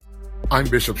I'm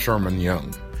Bishop Sherman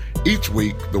Young. Each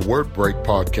week, the Word Break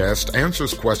podcast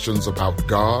answers questions about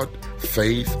God,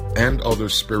 faith, and other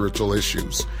spiritual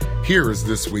issues. Here is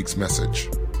this week's message.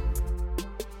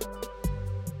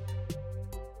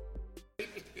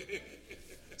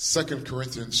 Second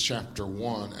Corinthians chapter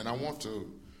 1, and I want to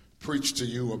preach to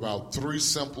you about three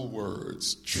simple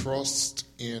words: trust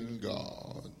in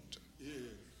God.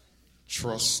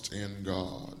 Trust in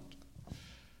God.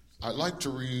 I'd like to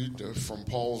read from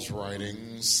Paul's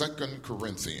writing, 2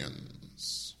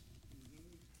 Corinthians,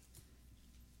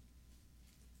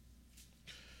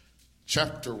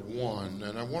 chapter 1,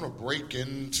 and I want to break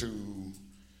into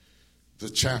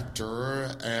the chapter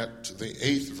at the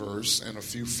 8th verse and a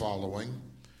few following,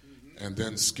 and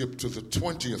then skip to the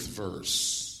 20th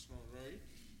verse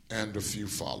and a few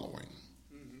following.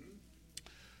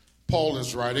 Paul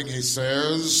is writing, he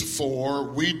says,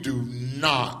 "For we do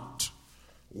not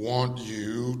want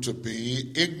you to be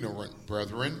ignorant,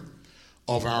 brethren,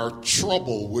 of our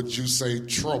trouble." Would you say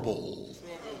trouble?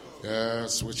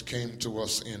 Yes, which came to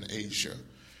us in Asia,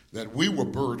 that we were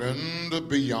burdened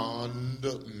beyond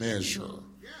measure,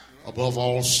 above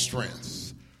all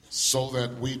strength, so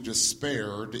that we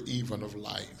despaired even of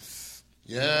life.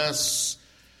 Yes,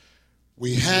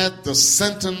 we had the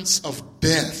sentence of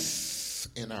death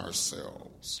in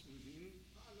ourselves.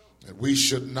 And we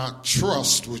should not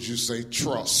trust, would you say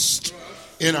trust,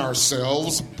 in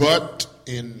ourselves, but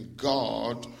in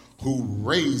God who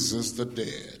raises the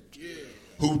dead,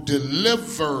 who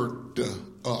delivered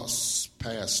us,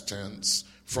 past tense,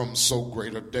 from so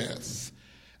great a death,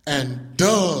 and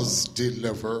does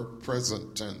deliver,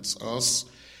 present tense, us,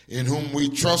 in whom we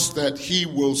trust that he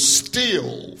will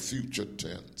still, future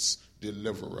tense,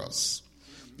 deliver us.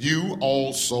 You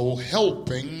also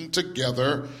helping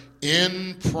together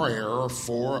in prayer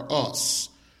for us,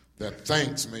 that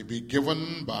thanks may be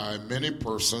given by many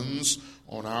persons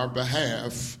on our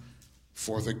behalf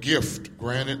for the gift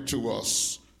granted to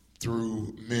us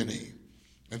through many.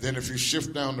 And then if you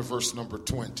shift down to verse number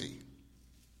 20,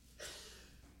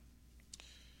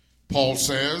 Paul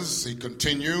says, he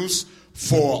continues,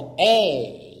 "For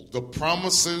all the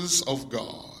promises of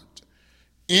God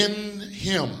in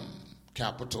him,"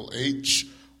 capital H,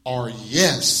 "are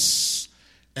yes,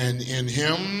 and in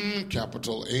him,"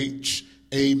 capital H,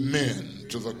 "amen,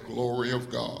 to the glory of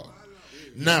God.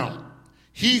 Now,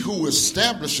 he who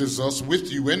establishes us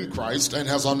with you in Christ and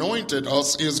has anointed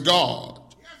us is God,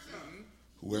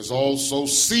 who has also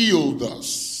sealed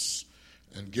us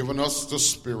and given us the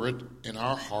Spirit in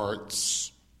our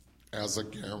hearts as a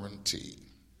guarantee."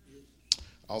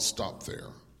 I'll stop there.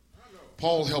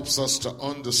 Paul helps us to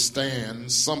understand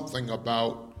something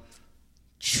about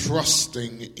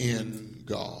trusting in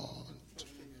God.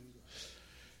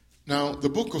 Now, the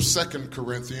book of 2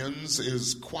 Corinthians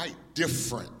is quite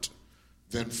different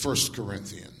than 1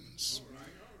 Corinthians.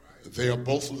 They are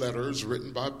both letters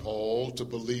written by Paul to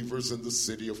believers in the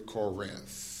city of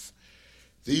Corinth.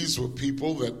 These were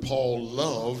people that Paul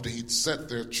loved. He'd set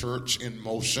their church in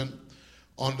motion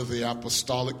under the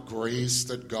apostolic grace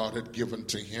that God had given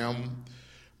to him.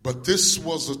 But this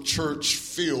was a church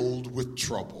filled with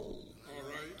trouble.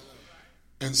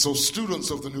 And so students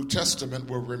of the New Testament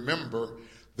will remember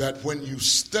that when you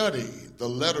study the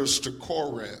letters to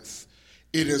Corinth,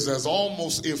 it is as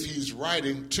almost if he's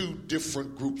writing two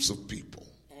different groups of people.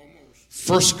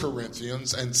 1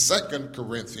 Corinthians and 2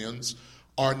 Corinthians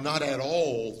are not at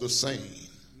all the same.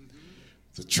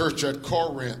 The church at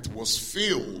Corinth was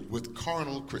filled with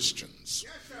carnal Christians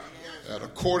that,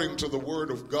 according to the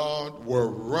word of God, were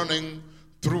running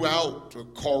throughout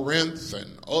Corinth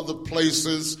and other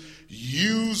places,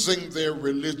 using their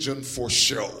religion for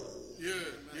show.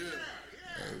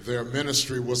 Their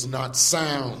ministry was not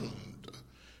sound.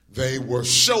 They were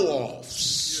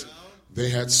show-offs. They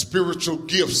had spiritual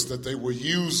gifts that they were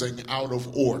using out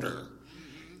of order.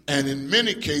 And in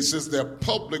many cases, their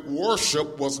public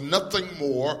worship was nothing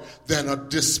more than a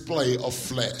display of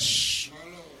flesh.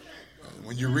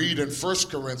 When you read in 1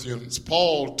 Corinthians,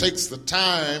 Paul takes the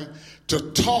time to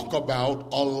talk about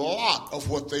a lot of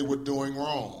what they were doing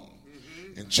wrong.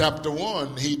 In chapter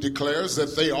 1, he declares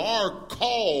that they are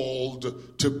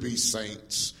called to be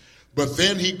saints. But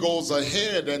then he goes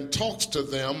ahead and talks to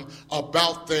them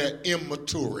about their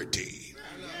immaturity.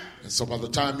 And so by the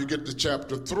time you get to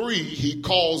chapter 3, he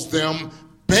calls them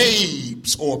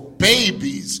babes or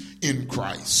babies in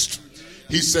Christ.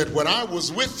 He said, when I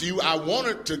was with you, I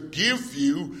wanted to give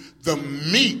you the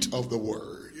meat of the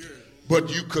word, but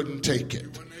you couldn't take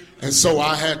it. And so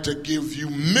I had to give you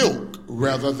milk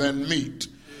rather than meat.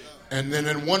 And then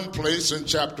in one place in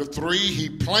chapter 3, he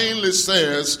plainly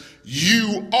says,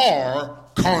 you are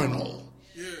carnal.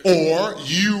 or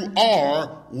you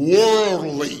are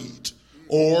worldly,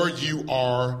 or you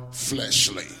are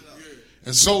fleshly.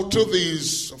 And so to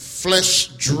these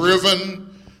flesh-driven,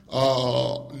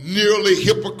 nearly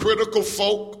hypocritical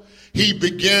folk, he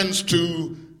begins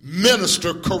to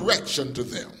minister correction to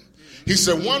them. He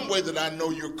said, one way that I know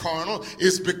you're carnal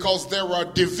is because there are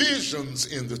divisions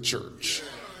in the church.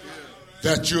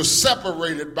 That you're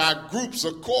separated by groups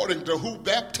according to who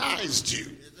baptized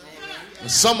you. And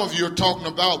some of you are talking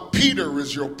about Peter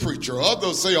is your preacher.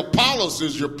 Others say Apollos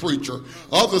is your preacher.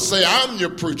 Others say I'm your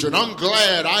preacher. And I'm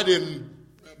glad I didn't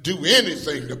do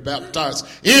anything to baptize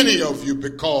any of you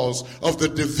because of the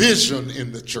division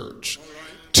in the church.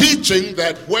 Teaching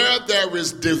that where there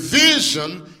is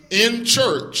division in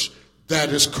church, that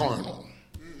is carnal.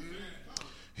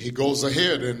 He goes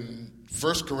ahead in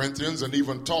 1 Corinthians and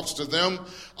even talks to them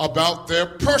about their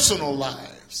personal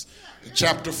lives. In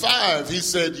chapter 5, he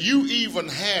said, you even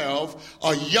have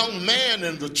a young man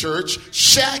in the church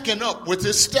shacking up with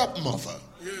his stepmother.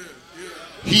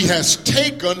 He has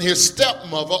taken his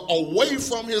stepmother away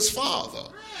from his father,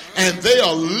 and they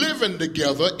are living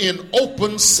together in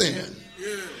open sin.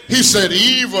 He said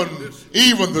even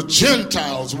the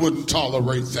Gentiles wouldn't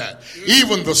tolerate that.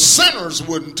 Even the sinners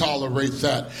wouldn't tolerate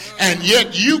that. And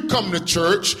yet you come to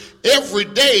church every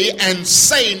day and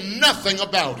say nothing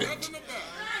about it.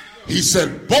 He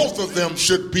said both of them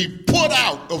should be put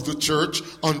out of the church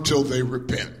until they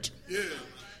repent.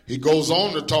 He goes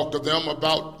on to talk to them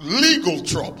about legal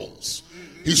troubles.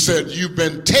 He said, you've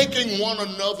been taking one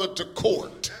another to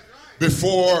court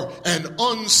before an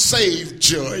unsaved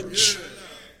judge.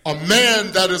 A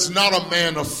man that is not a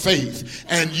man of faith,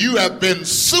 and you have been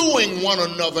suing one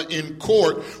another in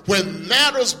court when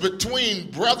matters between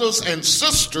brothers and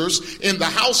sisters in the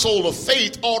household of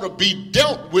faith ought to be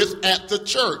dealt with at the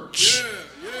church.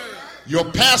 Your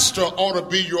pastor ought to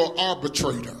be your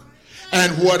arbitrator.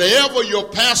 And whatever your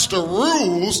pastor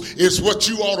rules is what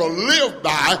you ought to live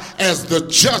by as the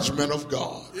judgment of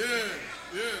God.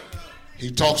 He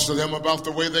talks to them about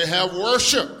the way they have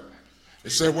worship. He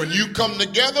said, when you come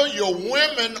together, your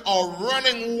women are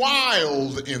running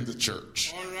wild in the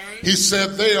church. He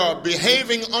said they are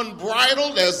behaving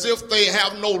unbridled as if they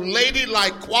have no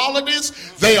ladylike qualities.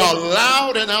 They are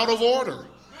loud and out of order.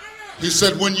 He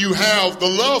said, when you have the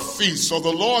love feast or the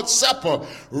Lord's Supper,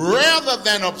 rather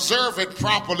than observe it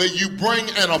properly, you bring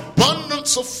an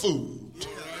abundance of food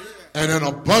and an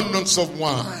abundance of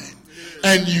wine.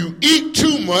 And you eat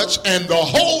too much and the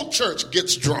whole church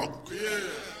gets drunk.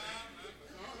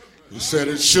 He said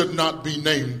it should not be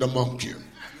named among you.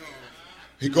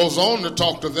 He goes on to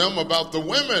talk to them about the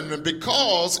women,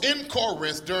 because in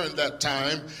Corinth during that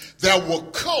time, there were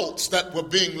cults that were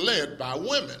being led by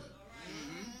women.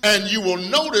 And you will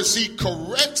notice he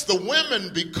corrects the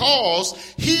women because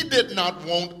he did not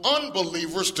want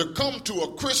unbelievers to come to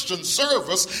a Christian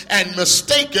service and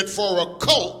mistake it for a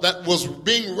cult that was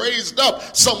being raised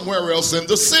up somewhere else in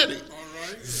the city.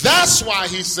 That's why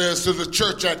he says to the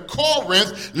church at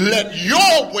Corinth, let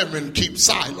your women keep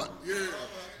silent.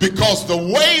 Because the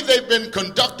way they've been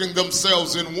conducting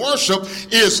themselves in worship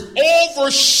is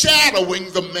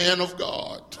overshadowing the man of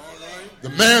God. The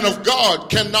man of God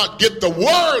cannot get the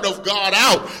word of God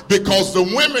out because the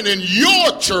women in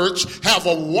your church have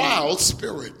a wild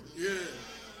spirit.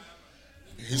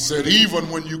 He said, even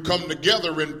when you come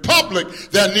together in public,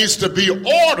 there needs to be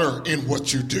order in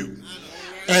what you do.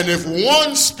 And if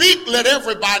one speak, let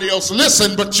everybody else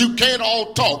listen, but you can't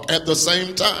all talk at the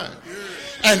same time.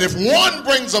 And if one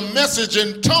brings a message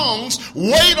in tongues,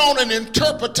 wait on an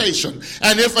interpretation.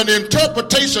 And if an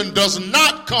interpretation does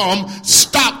not come,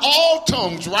 stop all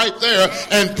tongues right there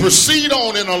and proceed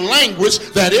on in a language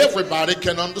that everybody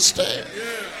can understand.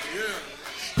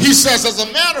 He says, as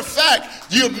a matter of fact,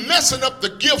 you're messing up the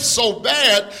gift so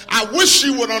bad, I wish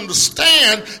you would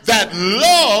understand that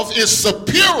love is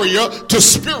superior to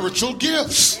spiritual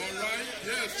gifts.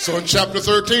 So in chapter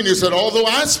 13, he said, although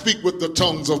I speak with the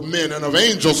tongues of men and of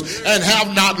angels and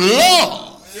have not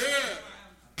love,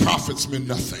 profits me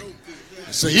nothing.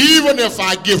 So even if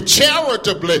I give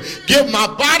charitably, give my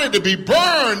body to be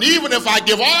burned, even if I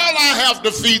give all I have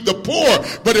to feed the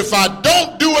poor, but if I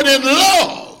don't do it in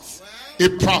love,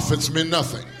 it profits me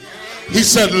nothing. He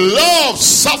said, love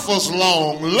suffers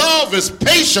long. Love is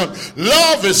patient.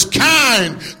 Love is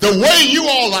kind. The way you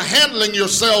all are handling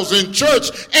yourselves in church,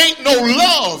 ain't no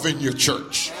love in your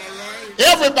church.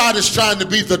 Everybody's trying to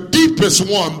be the deepest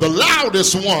one, the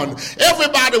loudest one.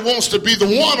 Everybody wants to be the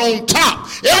one on top.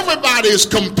 Everybody is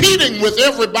competing with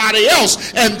everybody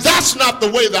else. And that's not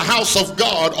the way the house of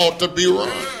God ought to be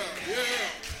run.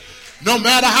 No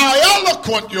matter how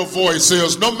eloquent your voice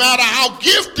is, no matter how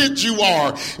gifted you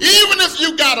are, even if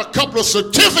you got a couple of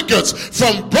certificates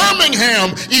from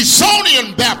Birmingham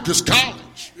Esonian Baptist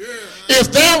College,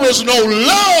 if there is no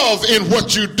love in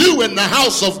what you do in the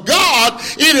house of God,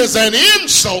 it is an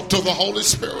insult to the Holy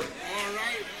Spirit.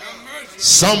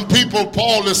 Some people,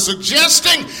 Paul is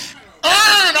suggesting,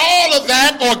 earn all of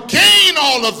that or gain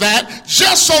all of that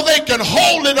just so they can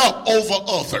hold it up over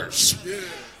others.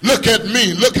 Look at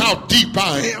me. Look how deep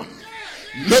I am.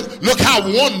 Look how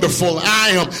wonderful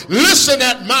I am. Listen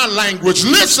at my language.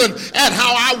 Listen at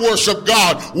how I worship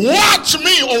God. Watch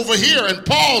me over here. And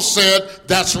Paul said,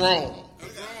 that's wrong.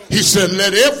 He said,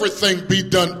 let everything be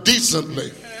done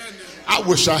decently. I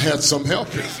wish I had some help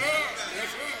here.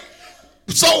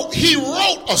 So he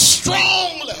wrote a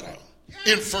strong letter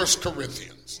in 1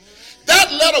 Corinthians.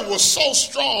 That letter was so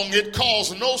strong it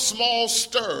caused no small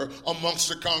stir amongst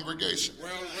the congregation.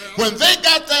 When they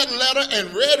got that letter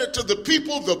and read it to the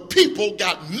people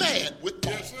got mad with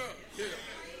Paul.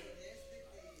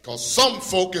 Because some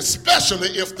folk, especially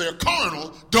if they're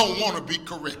carnal, don't want to be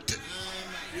corrected.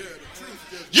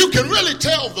 You can really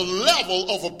tell the level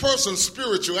of a person's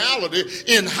spirituality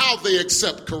in how they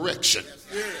accept correction.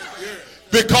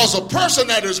 Because a person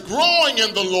that is growing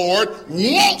in the Lord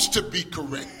wants to be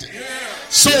corrected.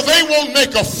 So they won't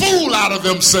make a fool out of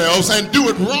themselves and do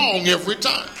it wrong every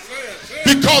time.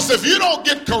 Because if you don't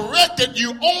get corrected, you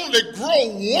only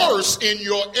grow worse in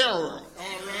your error.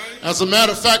 As a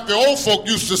matter of fact, the old folk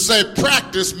used to say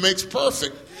practice makes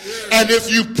perfect. And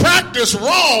if you practice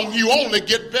wrong, you only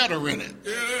get better in it.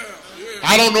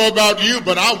 I don't know about you,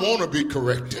 but I want to be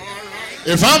corrected.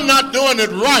 If I'm not doing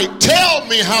it right, tell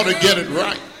me how to get it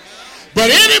right. But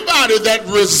anybody that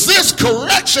resists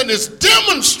correction is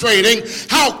demonstrating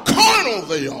how carnal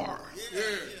they are.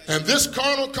 And this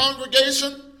carnal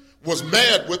congregation was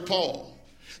mad with Paul.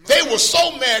 They were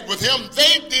so mad with him,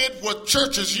 they did what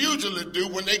churches usually do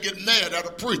when they get mad at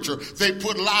a preacher. They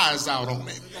put lies out on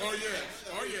him.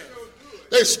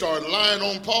 They started lying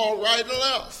on Paul right and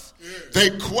left.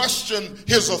 They questioned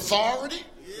his authority.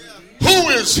 Who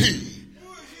is he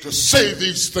to say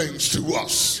these things to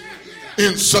us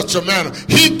in such a manner?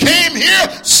 He came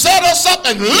here, set us up,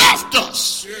 and left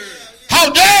us.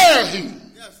 How dare he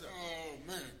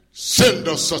send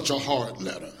us such a hard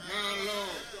letter?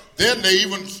 Then they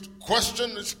even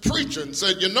questioned his preaching and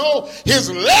said,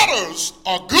 his letters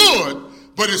are good,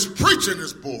 but his preaching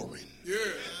is boring.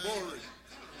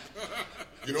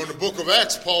 In the book of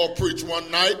Acts, Paul preached one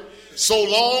night so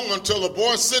long until a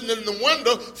boy sitting in the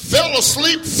window fell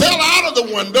asleep, fell out of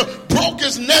the window, broke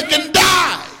his neck, and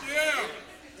died.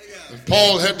 And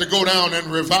Paul had to go down and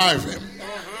revive him.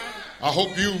 I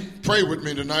hope you pray with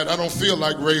me tonight. I don't feel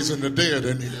like raising the dead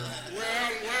in here.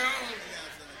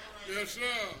 Yes, sir.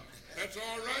 That's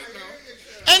all right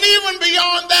now. And even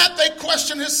beyond that, they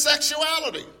question his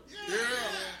sexuality.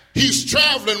 He's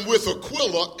traveling with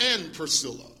Aquila and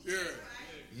Priscilla.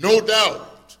 No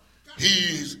doubt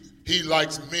he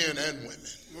likes men and women.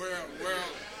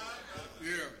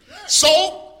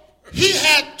 So he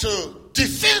had to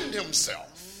defend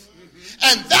himself.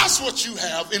 And that's what you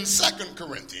have in 2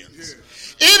 Corinthians.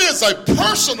 It is a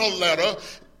personal letter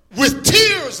with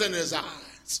tears in his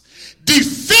eyes,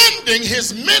 defending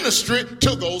his ministry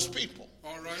to those people.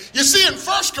 You see, in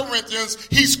 1 Corinthians,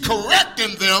 he's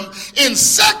correcting them. In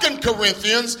 2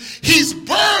 Corinthians, he's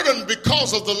burdened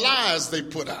because of the lies they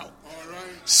put out.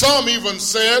 Some even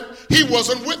said he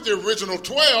wasn't with the original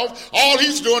 12. All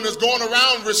he's doing is going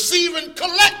around receiving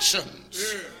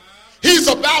collections. He's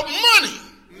about money.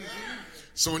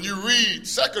 So when you read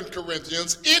 2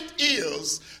 Corinthians, it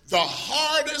is the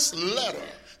hardest letter,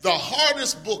 the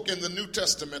hardest book in the New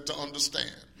Testament to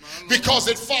understand. Because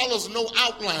it follows no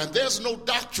outline. There's no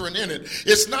doctrine in it.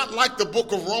 It's not like the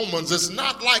book of Romans. It's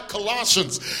not like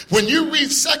Colossians. When you read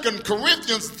 2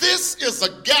 Corinthians, this is a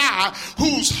guy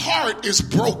whose heart is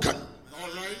broken.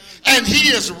 And he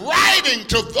is writing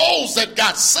to those that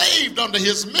got saved under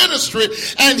his ministry,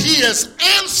 and he is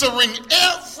answering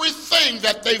everything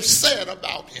that they've said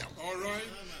about him.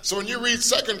 So when you read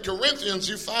 2 Corinthians,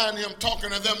 you find him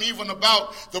talking to them even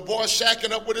about the boy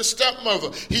shacking up with his stepmother.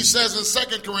 He says in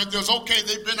 2 Corinthians, okay,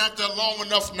 they've been out there long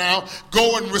enough now.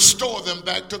 Go and restore them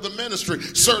back to the ministry.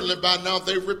 Certainly by now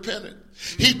they've repented.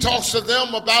 He talks to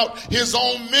them about his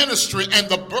own ministry and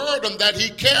the burden that he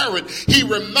carried. He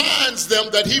reminds them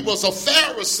that he was a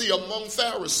Pharisee among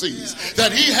Pharisees,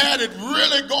 that he had it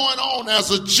really going on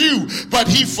as a Jew, but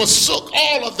he forsook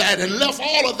all of that and left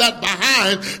all of that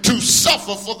behind to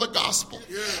suffer for the gospel.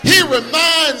 He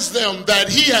reminds them that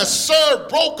he has served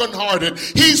brokenhearted,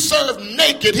 he served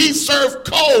naked, he served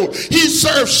cold, he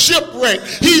served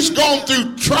shipwrecked. He's gone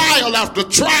through trial after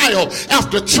trial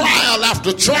after trial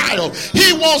after trial.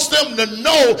 He wants them to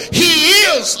know he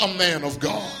is a man of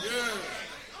God.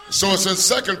 So it's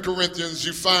in 2 Corinthians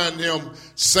you find him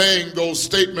saying those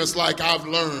statements like, I've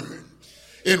learned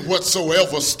in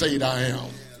whatsoever state I am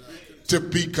to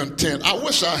be content. I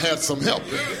wish I had some help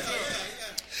in that.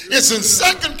 It's in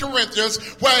 2 Corinthians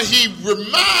where he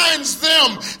reminds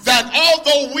them that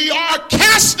although we are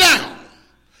cast down,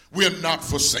 we're not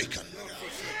forsaken.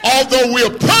 Although we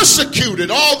are persecuted,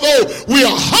 although we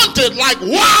are hunted like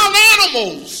wild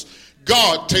animals,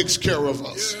 God takes care of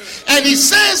us. And he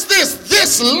says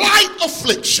this light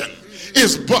affliction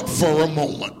is but for a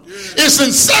moment. It's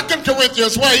in 2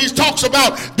 Corinthians where he talks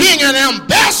about being an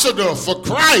ambassador for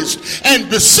Christ and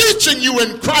beseeching you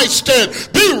in Christ's stead,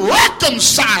 be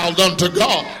reconciled unto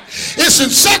God. It's in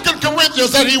 2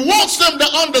 Corinthians that he wants them to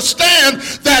understand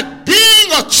that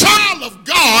being a child of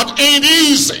God ain't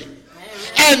easy.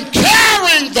 And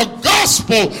carrying the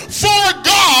gospel for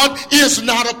God is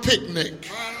not a picnic.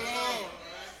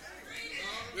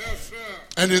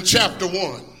 And in chapter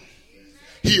 1,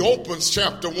 he opens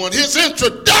chapter 1. His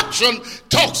introduction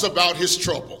talks about his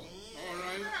trouble.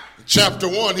 In chapter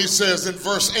 1, he says in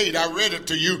verse 8, I read it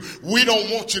to you, we don't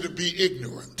want you to be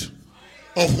ignorant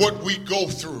of what we go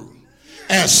through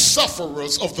as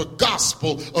sufferers of the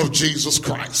gospel of Jesus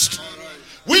Christ.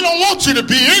 We don't want you to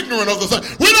be ignorant of the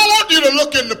thing. We don't want you to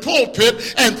look in the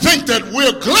pulpit and think that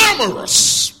we're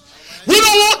glamorous. We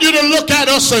don't want you to look at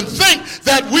us and think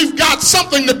that we've got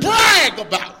something to brag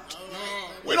about.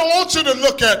 We don't want you to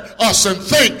look at us and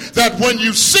think that when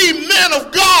you see men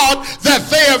of God that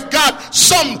they have got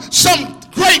some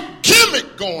great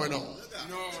gimmick going on.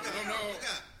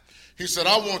 He said,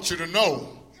 I want you to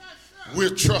know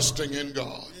we're trusting in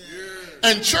God.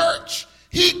 And church,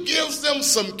 he gives them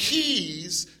some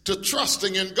keys to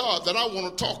trusting in God that I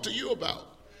want to talk to you about.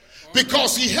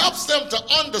 Because he helps them to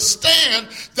understand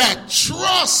that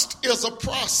trust is a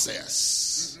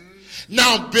process.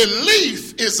 Now,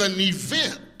 belief is an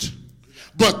event,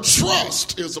 but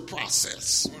trust is a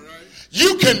process.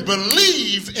 You can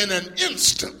believe in an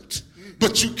instant,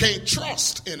 but you can't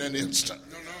trust in an instant.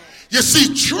 You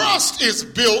see, trust is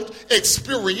built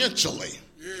experientially.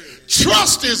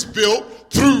 Trust is built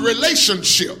through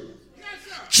relationship.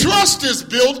 Trust is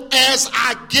built as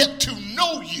I get to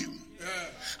know you.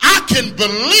 I can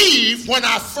believe when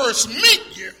I first meet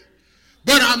you,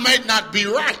 but I might not be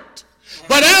right.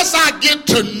 But as I get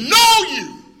to know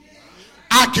you,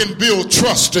 I can build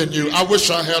trust in you. I wish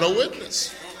I had a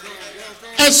witness.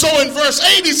 And so in verse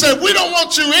 8, he said, we don't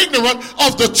want you ignorant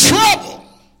of the trouble.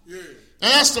 And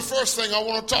that's the first thing I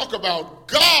want to talk about.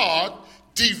 God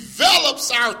develops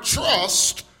our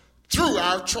trust through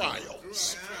our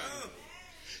trials.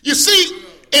 You see,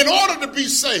 in order to be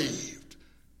saved,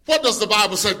 what does the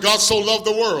Bible say? God so loved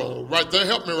the world, right there,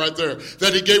 help me right there,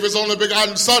 that he gave his only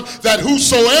begotten son, that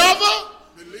whosoever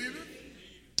believeth.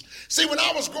 See, when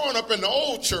I was growing up in the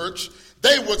old church,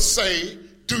 they would say,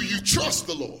 do you trust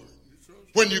the Lord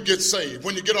when you get saved?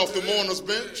 When you get off the mourner's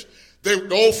bench, the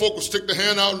old folk would stick their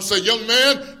hand out and say, young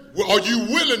man, are you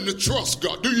willing to trust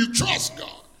God? Do you trust God?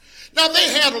 Now, they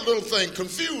had a little thing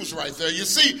confused right there. You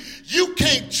see, you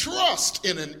can't trust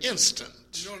in an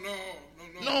instant.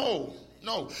 No.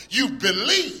 You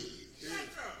believe.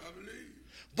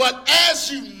 But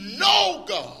as you know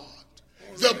God,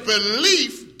 the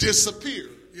belief disappears.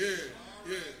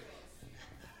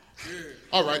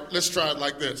 All right, let's try it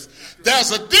like this.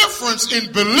 There's a difference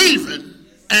in believing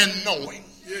and knowing.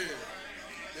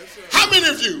 How many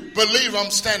of you believe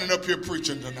I'm standing up here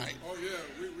preaching tonight?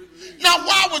 Now,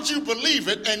 why would you believe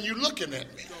it and you looking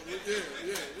at me?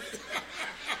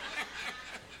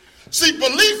 See,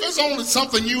 belief is only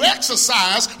something you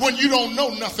exercise when you don't know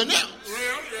nothing else.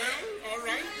 All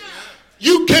right.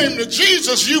 You came to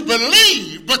Jesus, you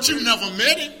believe, but you never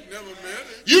met him.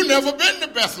 You never been to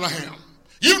Bethlehem.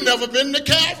 You never been to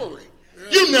Calvary.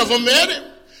 You never met him.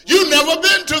 You never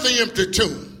been to the empty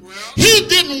tomb. He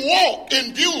didn't walk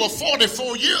in Beulah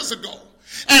 44 years ago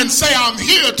and say, I'm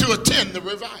here to attend the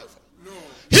revival.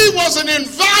 He wasn't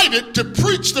invited to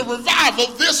preach the revival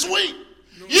this week.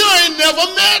 You ain't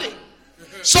never met him.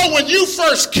 So when you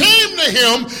first came to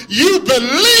him, you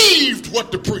believed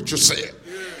what the preacher said.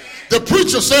 The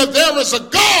preacher said, there is a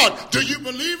God. Do you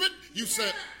believe it? You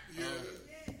said,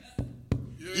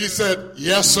 he said,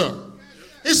 yes, sir.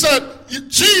 He said,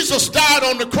 Jesus died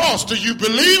on the cross. Do you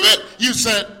believe it? You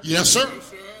said, yes, sir.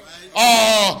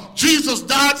 Jesus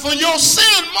died for your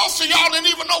sin. Most of y'all didn't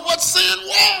even know what sin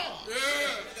was.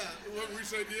 We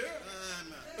said,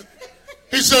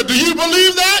 He said, do you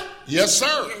believe that? Yes,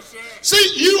 sir.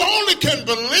 See, you only can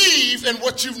believe in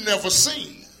what you've never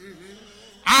seen.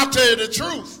 I'll tell you the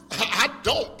truth. I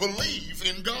don't believe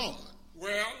in God.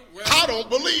 Well. I don't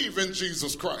believe in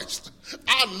Jesus Christ.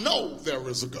 I know there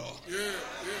is a God. Yeah,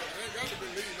 they got to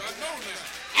believe. I know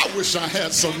that. I wish I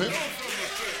had some help.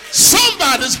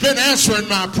 Somebody's been answering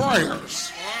my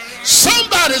prayers.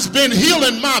 Somebody's been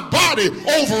healing my body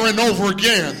over and over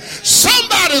again.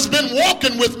 Somebody's been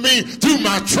walking with me through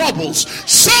my troubles.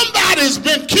 Somebody's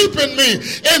been keeping me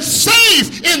and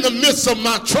safe in the midst of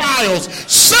my trials.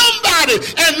 Somebody,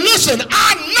 and listen,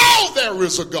 I know there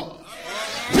is a God.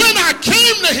 When I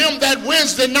came to him that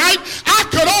Wednesday night, I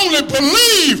could only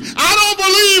believe. I don't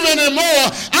believe anymore.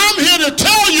 I'm here to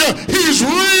tell you he's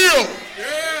real.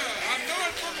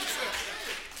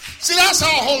 See, that's how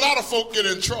a whole lot of folk get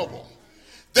in trouble.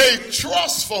 They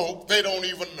trust folk they don't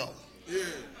even know. Yeah.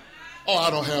 Oh, I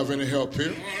don't have any help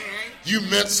here. You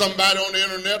met somebody on the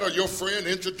internet or your friend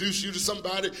introduced you to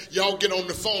somebody. Y'all get on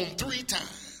the phone 3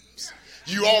 times.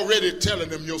 You already telling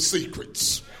them your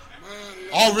secrets.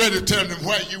 Already telling them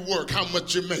where you work, how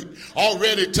much you make.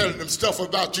 Already telling them stuff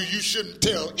about you shouldn't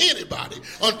tell anybody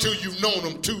until you've known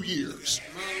them 2 years.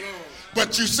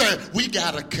 But you say, we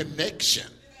got a connection.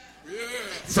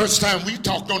 First time we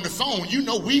talked on the phone,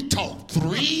 we talked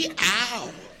 3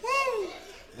 hours.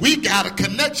 We got a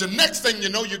connection. Next thing you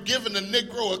know, you're giving the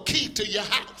Negro a key to your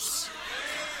house.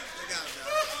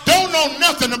 Don't know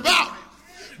nothing about it.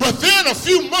 But then a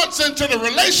few months into the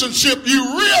relationship,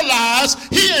 you realize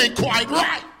he ain't quite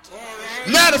right.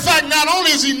 Matter of fact, not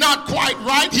only is he not quite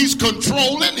right, he's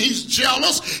controlling, he's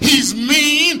jealous, he's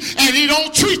mean, and he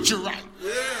don't treat you right.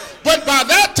 But by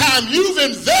that time, you've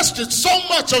invested so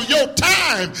much of your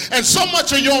time and so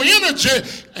much of your energy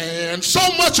and so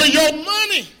much of your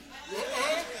money.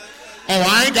 Oh,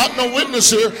 I ain't got no witness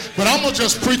here, but I'm going to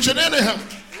just preach it anyhow.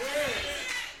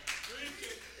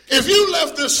 If you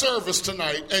left this service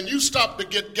tonight and you stopped to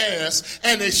get gas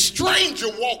and a stranger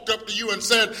walked up to you and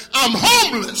said, I'm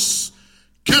homeless,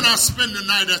 can I spend the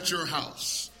night at your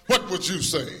house? What would you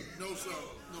say? No, sir.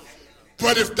 No.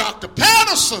 But if Dr.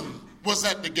 Patterson was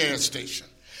at the gas station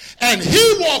and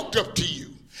he walked up to you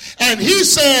and he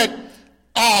said,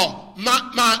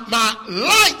 my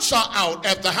lights are out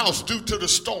at the house due to the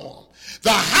storm.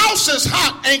 The house is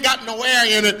hot, ain't got no air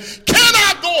in it. Can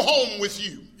I go home with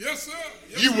you? Yes, sir.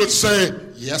 Yes, you would say,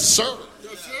 yes, sir.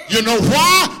 Yes, sir. You know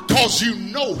why? Because you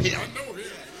know him. I know him.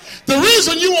 The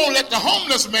reason you won't let the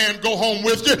homeless man go home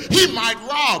with you, he might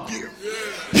rob you.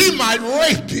 Yeah. He might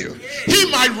rape you.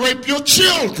 He might rape your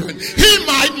children. He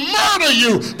might murder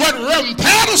you. But Reverend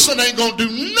Patterson ain't going to do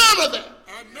none of that.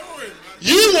 I know him.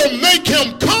 You will make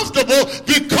him comfortable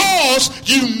because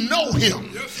you know him.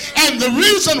 Yes, and the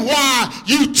reason why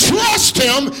you trust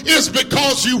him is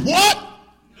because you what?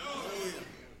 Know him.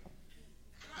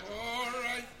 All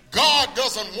right. God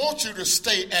doesn't want you to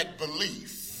stay at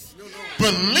belief. No.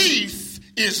 Belief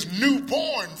is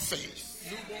newborn faith.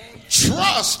 Newborn.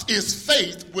 Trust is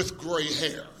faith with gray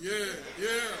hair. Yeah.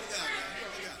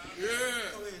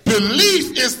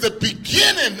 Belief is the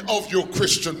beginning of your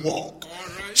Christian walk.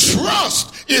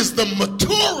 Trust is the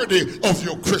maturity of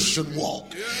your Christian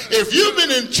walk. If you've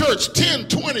been in church 10,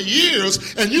 20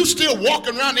 years and you still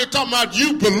walking around there talking about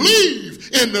you believe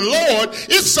in the Lord,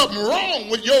 it's something wrong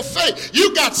with your faith.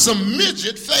 You got some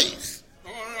midget faith.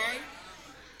 All right.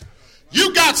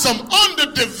 You got some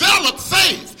underdeveloped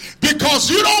faith because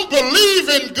you don't believe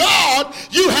in God.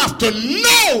 You have to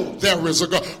know there is a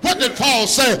God. What did Paul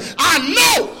say? I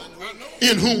know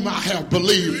in whom I have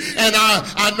believed, and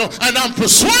I know, and I'm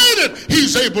persuaded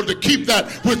he's able to keep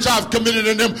that which I've committed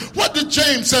in him. What did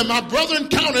James say? My brethren,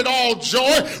 count it all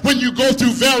joy when you go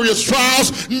through various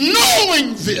trials,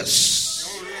 knowing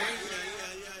this.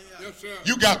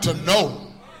 You got to know.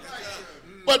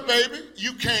 But baby,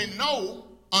 you can't know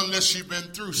unless you've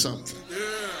been through something.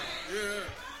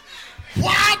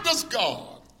 Why does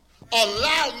God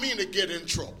allow me to get in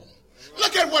trouble?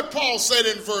 Look at what Paul said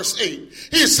in verse 8.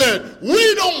 He said,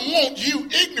 we don't want you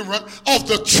ignorant of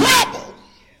the trouble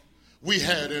we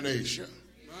had in Asia.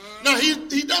 Now,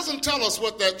 he doesn't tell us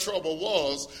what that trouble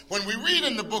was. When we read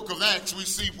in the book of Acts, we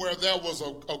see where there was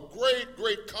a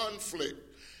great conflict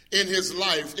in his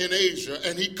life in Asia,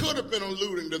 and he could have been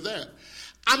alluding to that.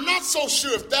 I'm not so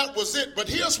sure if that was it, but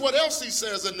here's what else he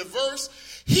says in the verse.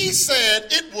 He said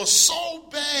it was so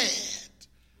bad,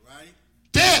 Right.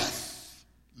 death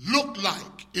looked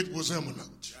like it was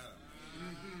imminent.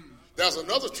 There's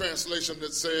another translation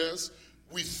that says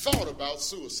we thought about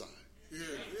suicide. Yeah,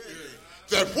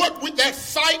 yeah. That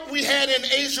fight we had in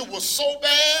Asia was so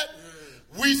bad,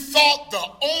 we thought the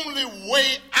only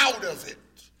way out of it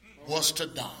was to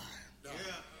die.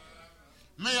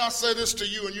 May I say this to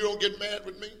you and you don't get mad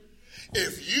with me?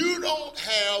 If you don't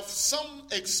have some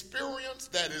experience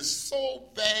that is so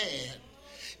bad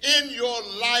in your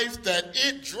life that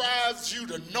it drives you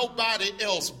to nobody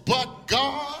else but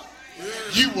God,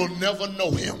 you will never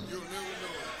know him.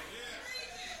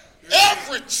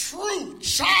 Every true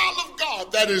child of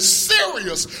God that is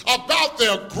serious about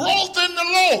their growth in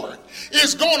the Lord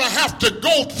is going to have to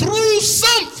go through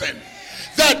something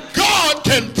that God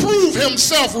can prove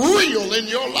himself real in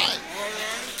your life.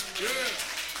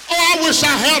 Oh, I wish I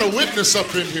had a witness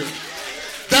up in here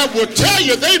that would tell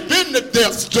you they've been to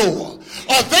death's door.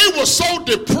 Or they were so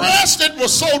depressed, it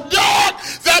was so dark,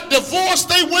 that divorce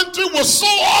they went through was so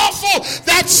awful,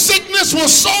 that sickness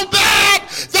was so bad,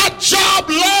 that job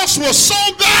loss was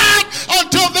so bad,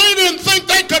 until they didn't think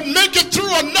they could make it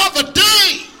through another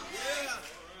day.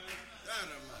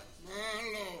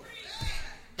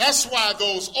 That's why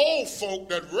those old folk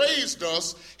that raised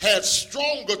us had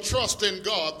stronger trust in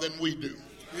God than we do.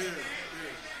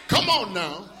 Come on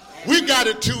now. We got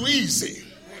it too easy.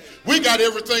 We got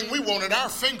everything we want at our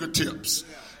fingertips.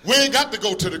 We ain't got to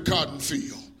go to the cotton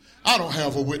field. I don't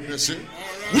have a witness here.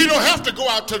 We don't have to go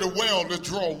out to the well to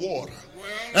draw water.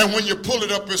 And when you pull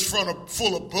it up, it's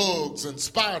full of bugs and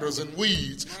spiders and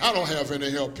weeds. I don't have any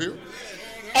help here.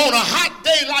 On a hot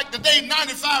day like today,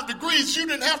 95 degrees, you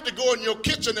didn't have to go in your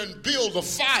kitchen and build a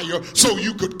fire so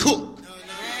you could cook.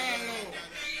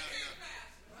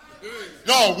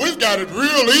 No, we've got it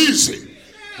real easy.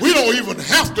 We don't even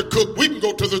have to cook. We can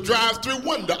go to the drive-through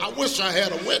window. I wish I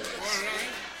had a witness.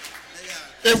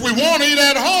 If we want to eat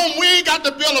at home, we ain't got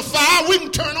to build a fire. We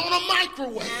can turn on a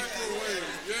microwave.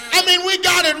 I mean, we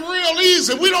got it real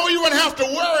easy. We don't even have to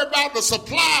worry about the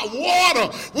supply of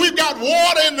water. We've got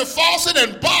water in the faucet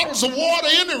and bottles of water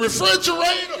in the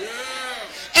refrigerator.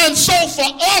 And so for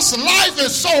us, life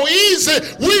is so easy,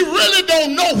 we really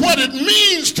don't know what it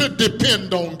means to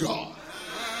depend on God.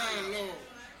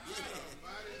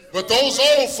 But those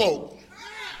old folk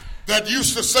that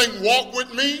used to sing Walk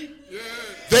With Me,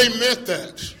 they meant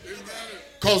that.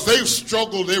 Because they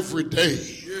struggled every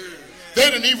day. They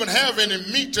didn't even have any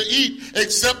meat to eat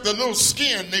except the little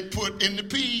skin they put in the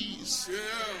peas.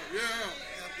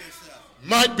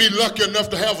 Might be lucky enough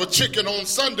to have a chicken on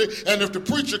Sunday, and if the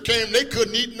preacher came, they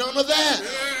couldn't eat none of that.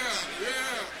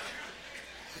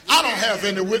 I don't have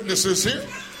any witnesses here.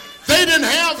 They didn't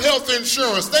have health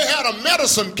insurance. They had a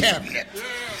medicine cabinet.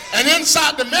 And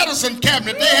inside the medicine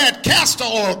cabinet, they had castor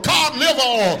oil, cod liver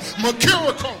oil,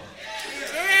 mercurochrome.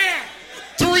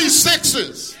 3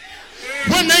 6s.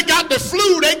 When they got the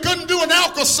flu, they couldn't do an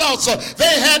Alka-Seltzer.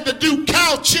 They had to do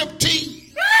cow chip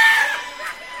tea.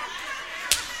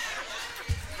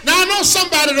 Now, I know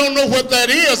somebody don't know what that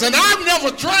is, and I've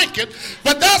never drank it,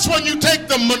 but that's when you take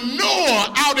the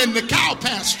manure out in the cow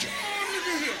pasture,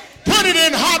 put it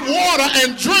in hot water,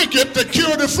 and drink it to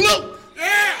cure the flu.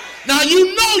 Now,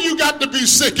 you know you got to be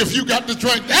sick if you got to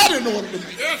drink that in order to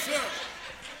make it. Yes, sir.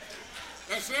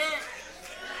 Yes, sir.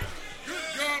 Good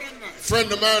God Almighty.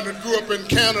 Friend of mine that grew up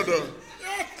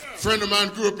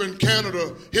in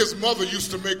Canada, his mother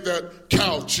used to make that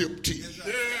cow chip tea.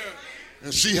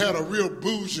 And she had a real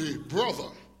bougie brother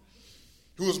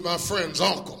who was my friend's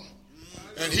uncle.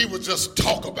 And he would just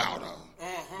talk about her.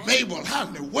 Mabel, how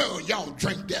in the world y'all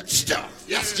drink that stuff?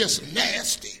 That's just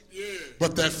nasty.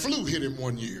 But that flu hit him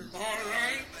one year. All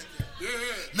right.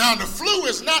 Now, the flu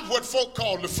is not what folk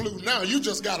call the flu now. You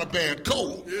just got a bad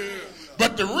cold.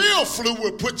 But the real flu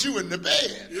will put you in the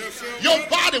bed. Your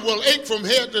body will ache from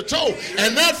head to toe.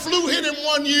 And that flu hit him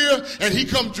one year, and he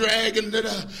come dragging to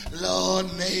the, Lord,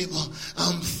 Mabel,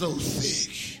 I'm so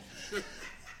sick.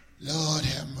 Lord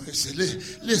have mercy.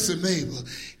 Listen, Mabel,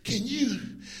 can you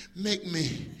make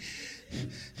me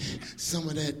some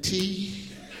of that tea?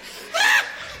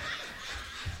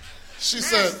 She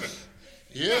said,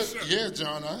 yeah,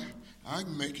 John, I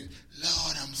can make it.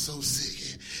 Lord, I'm so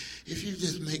sick. If you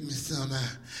just make me some,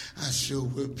 I sure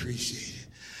will appreciate it.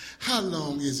 How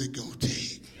long is it going to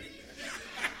take?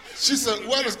 She said,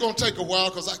 well, it's going to take a while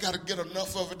because I got to get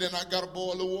enough of it. Then I got to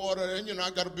boil the water. And, I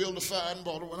got to build a fire and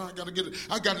bottle. And I got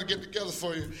to get together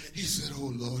for you. He said,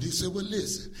 oh, Lord. He said, well,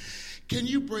 listen, can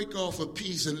you break off a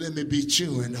piece and let me be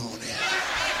chewing on it?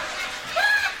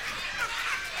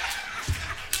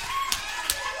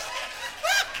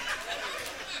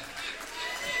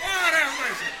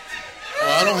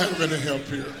 don't have any help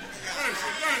here.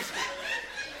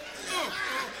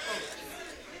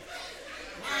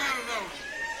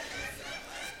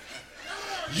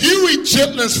 You eat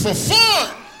chitlins for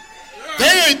fun.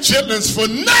 They ain't chitlins for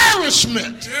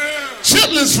nourishment.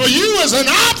 Chitlins for you is an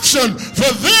option.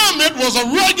 For them, it was a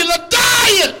regular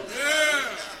diet.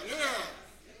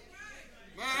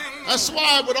 That's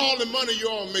why with all the money you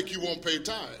all make, you won't pay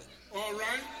tithe. All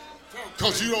right.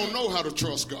 Because you don't know how to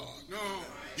trust God. No.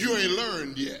 You ain't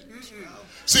learned yet.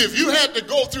 See, if you had to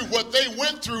go through what they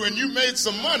went through and you made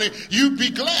some money, you'd be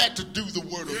glad to do the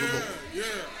word of the Lord. Yeah.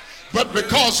 But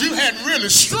because you hadn't really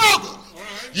struggled,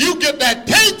 you get that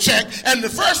paycheck, and the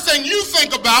first thing you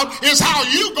think about is how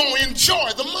you going to enjoy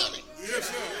the money. Yes,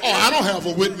 sir. Oh, I don't have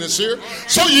a witness here.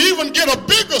 So you even get a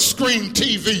bigger screen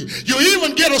TV. You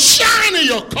even get a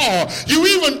shinier car. You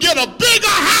even get a bigger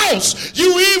house.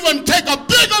 You even take a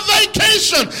bigger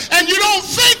vacation, and you don't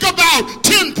think about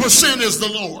 10% is the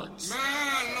Lord's. My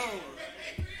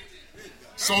Lord.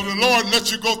 So the Lord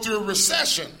let you go through a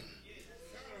recession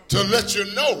to let you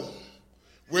know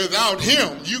without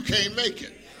him, you can't make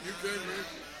it.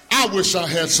 I wish I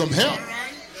had some help.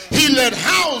 He let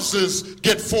houses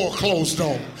get foreclosed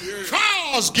on.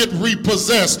 Cars get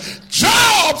repossessed.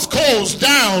 Jobs closed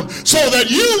down so that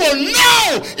you will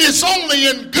know it's only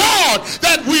in God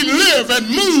that we live and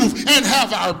move and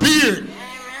have our being.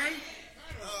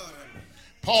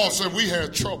 Paul said we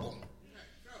had trouble.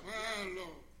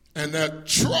 And that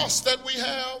trust that we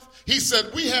have, he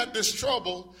said we had this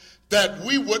trouble that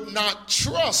we would not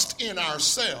trust in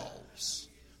ourselves,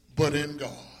 but in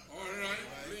God.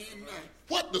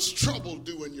 What does trouble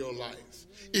do in your life?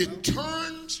 It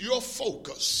turns your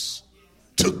focus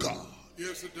to God.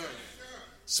 Yes, it does.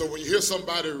 So when you hear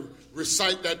somebody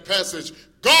recite that passage,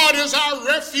 God is our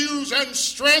refuge and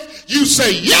strength, you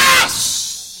say,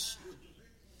 yes!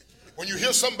 When you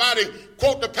hear somebody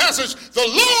quote the passage, the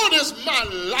Lord is my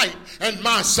light and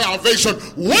my salvation,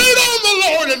 wait on the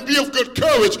Lord and be of good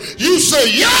courage, you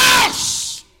say,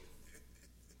 yes!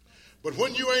 But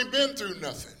when you ain't been through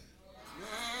nothing,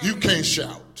 you can't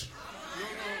shout.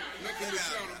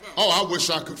 Oh, I wish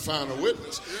I could find a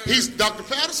witness. Dr.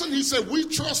 Patterson, he said, we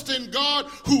trust in God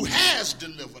who has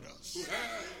delivered us.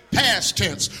 Past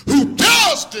tense, who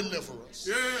does deliver us.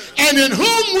 And in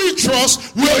whom we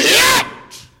trust will yet.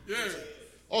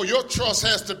 Oh, your trust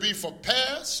has to be for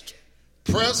past,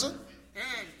 present,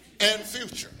 and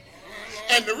future.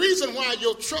 And the reason why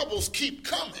your troubles keep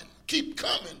coming,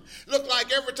 look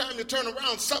like every time you turn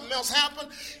around something else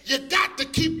happens, you got to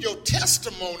keep your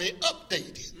testimony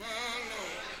updated.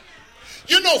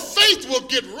 You know, faith will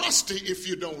get rusty if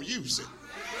you don't use it.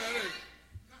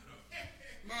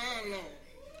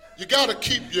 You got to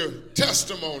keep your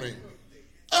testimony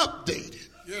updated.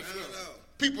 Yes, sir.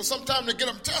 People sometimes they get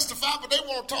them testify, but they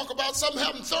want to talk about something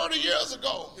happened 30 years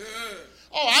ago. Yeah.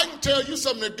 Oh, I can tell you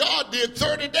something that God did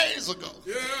 30 days ago.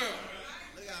 Yeah.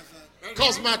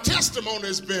 Because my testimony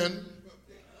has been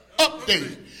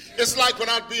updated. It's like when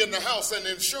I'd be in the house and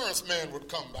the insurance man would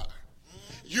come by.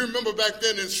 You remember back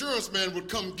then the insurance man would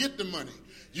come get the money.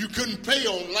 You couldn't pay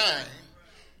online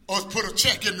or put a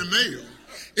check in the mail.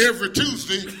 Every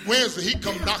Tuesday, Wednesday, he'd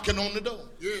come knocking on the door.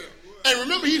 Yeah. And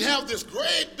remember, he'd have this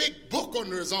great big book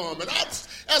under his arm. And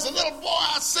as a little boy,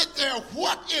 I'd sit there,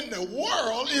 what in the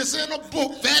world is in a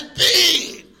book that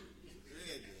big?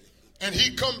 And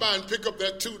he'd come by and pick up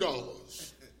that $2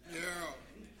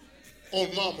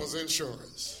 on mama's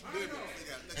insurance.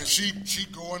 And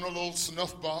she'd go in a little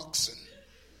snuff box and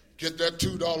get that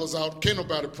 $2 out. Can't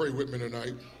nobody pray with me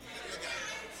tonight.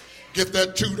 Get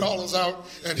that $2 out,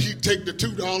 and he'd take the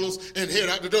 $2 and head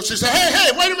out the door. She'd say,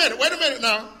 hey, wait a minute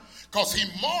now. Because he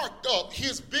marked up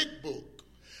his big book,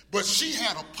 but she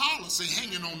had a policy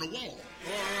hanging on the wall.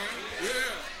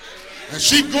 And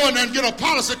she'd go in there and get a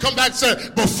policy, come back and say,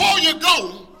 before you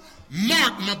go,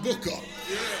 mark my book up.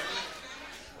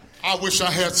 I wish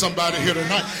I had somebody here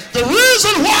tonight. The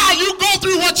reason why you go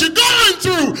through what you're going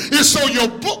through is so your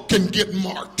book can get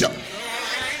marked up.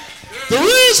 The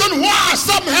reason why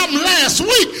something happened last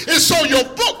week is so your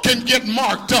book can get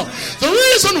marked up. The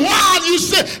reason why you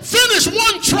say finish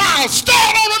one trial,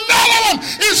 start on another one,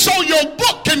 is so your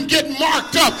book can get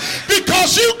marked up.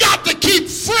 Because you got to keep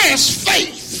fresh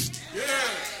faith.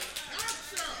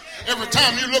 Every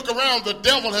time you look around, the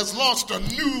devil has launched a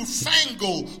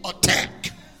newfangled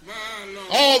attack.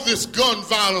 All this gun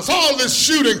violence, all this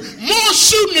shooting, more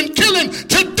shooting and killing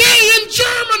today in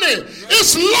Germany.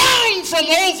 It's long from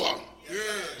over.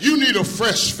 You need a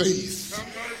fresh faith.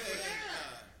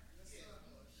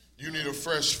 You need a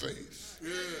fresh faith.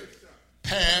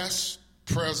 Past,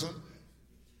 present,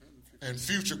 and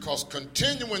future, because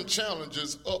continuing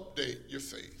challenges update your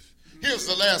faith. Here's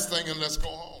the last thing, and let's go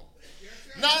home.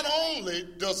 Not only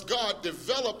does God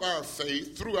develop our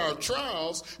faith through our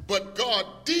trials, but God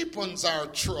deepens our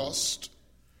trust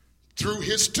through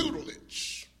his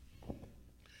tutelage.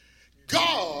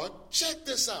 God, check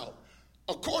this out,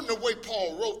 according to the way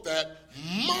Paul wrote that,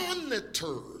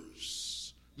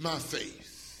 monitors my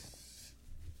faith.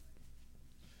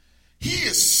 He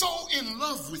is so in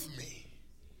love with me.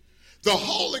 The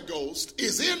Holy Ghost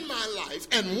is in my life,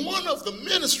 and one of the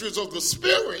ministries of the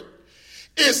Spirit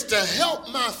is to help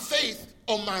my faith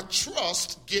or my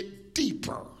trust get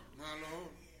deeper.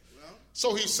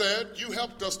 So he said, you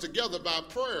helped us together by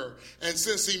prayer. And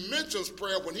since he mentions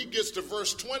prayer, when he gets to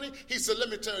verse 20, he said, let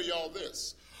me tell you all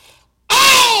this.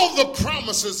 All the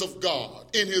promises of God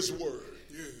in his word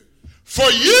for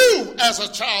you as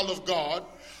a child of God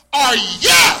are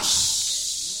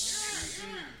yes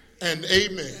and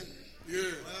amen.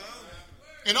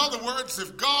 In other words,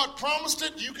 if God promised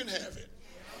it, you can have it.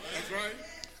 That's right.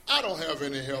 I don't have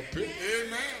any help here.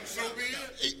 Amen. So be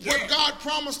it. What God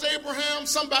promised Abraham,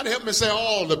 somebody help me say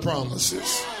all the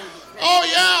promises. Oh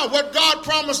yeah, what God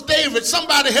promised David,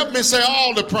 somebody help me say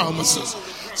all the promises.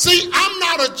 See, I'm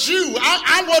not a Jew.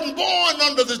 I wasn't born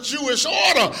under the Jewish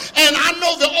order. And I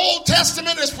know the Old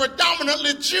Testament is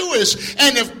predominantly Jewish.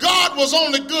 And if God was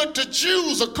only good to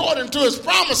Jews according to his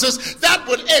promises, that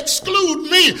would exclude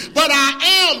me. But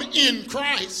I am in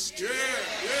Christ.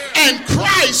 And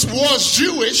Christ was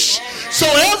Jewish. So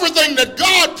everything that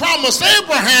God promised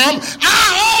Abraham,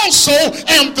 I also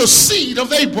am the seed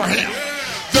of Abraham.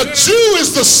 The Jew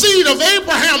is the seed of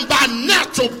Abraham by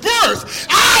natural birth.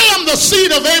 I am the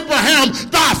seed of Abraham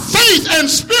by faith and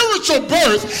spiritual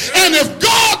birth. And if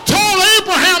God told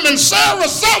Abraham and Sarah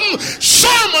something,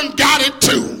 Sherman got it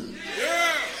too.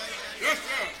 Yeah. Yes,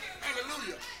 sir.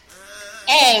 Hallelujah.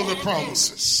 All the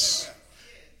promises.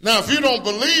 Now, if you don't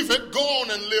believe it, go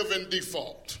on and live in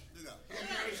default.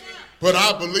 But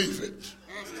I believe it.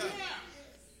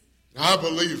 I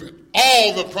believe it.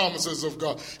 All the promises of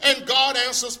God. And God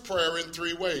answers prayer in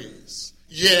three ways.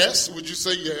 Yes, would you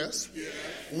say yes? Yes.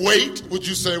 Wait, would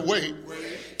you say wait?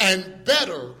 Wait. And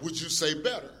better, would you say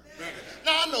better? Better.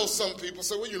 Now, I know some people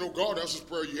say, well, you know, God answers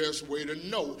prayer, yes, wait, and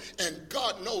no. And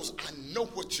God knows I know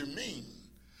what you mean.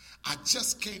 I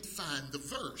just can't find the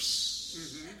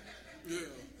verse. Yeah.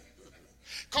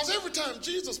 Because every time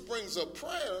Jesus brings up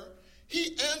prayer,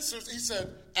 he answers, he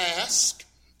said, ask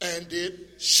and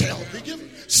it shall be given.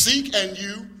 Seek and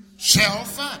you shall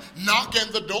find. Knock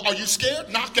and the door. Are you scared?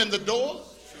 Knock and the door.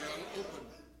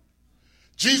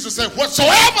 Jesus said,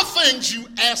 whatsoever things you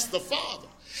ask the Father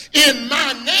in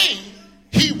my name,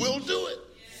 he will do it.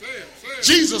 Say it.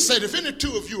 Jesus said, if any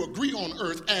two of you agree on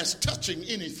earth as touching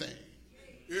anything,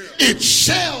 it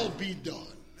shall be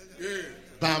done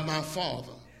by my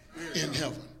Father in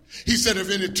heaven. He said, if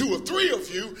any two or three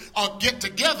of you get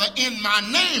together in my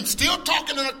name, still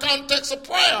talking in the context of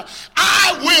prayer,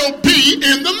 I will be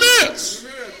in the midst.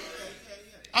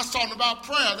 I was talking about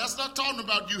prayer. That's not talking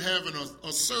about you having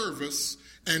a service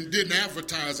and didn't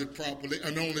advertise it properly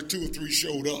and only two or three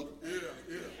showed up.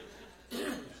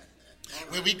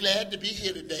 Well, we glad to be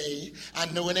here today. I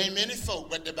know it ain't many folk,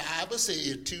 but the Bible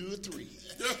says 2 or 3.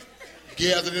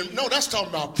 Gathered in. No, that's talking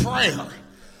about prayer.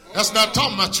 That's not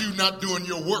talking about you not doing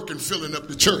your work and filling up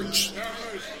the church. Have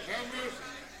mercy.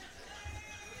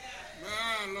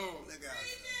 My Lord.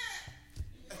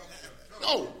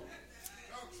 No.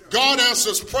 God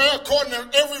answers prayer according to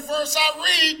every verse I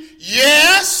read.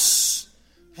 Yes,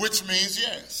 which means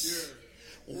yes.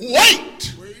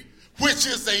 Wait, which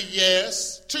is a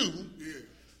yes too,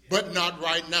 but not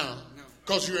right now,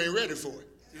 because you ain't ready for it.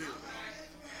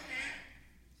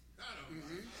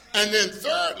 And then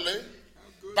thirdly,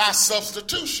 by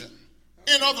substitution.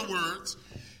 In other words,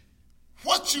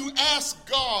 what you ask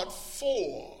God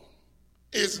for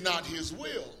is not his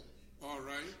will. All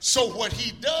right. So what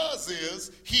he does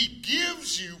is he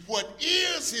gives you what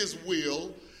is his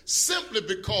will simply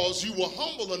because you were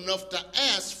humble enough to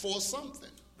ask for something.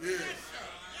 Yeah.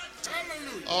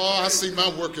 Hallelujah. Oh, I see my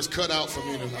work is cut out for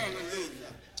me tonight. Hallelujah.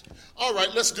 All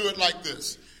right, let's do it like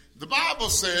this. The Bible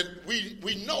said we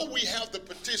know we have the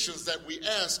petitions that we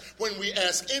ask when we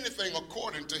ask anything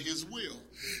according to his will.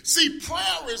 See,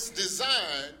 prayer is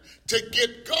designed to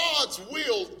get God's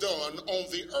will done on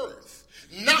the earth,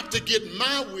 not to get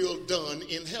my will done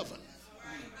in heaven.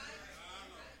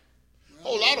 A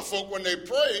whole lot of folk, when they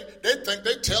pray, they think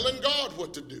they're telling God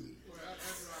what to do.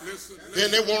 Listen.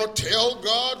 Then they want to tell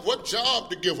God what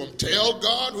job to give them. Tell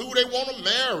God who they want to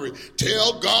marry.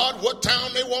 Tell God what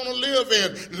town they want to live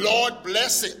in. Lord,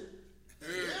 bless it.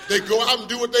 They go out and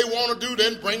do what they want to do,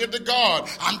 then bring it to God.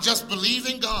 I'm just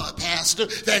believing God, Pastor,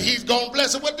 that he's going to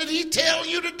bless it. What, did he tell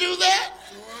you to do that?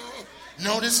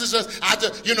 No, this is just, I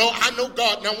know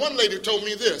God. Now, one lady told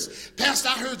me this. Pastor,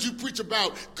 I heard you preach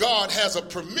about God has a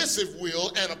permissive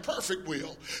will and a perfect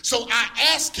will. So I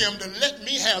asked him to let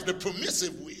me have the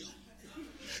permissive will.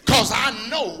 Because I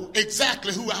know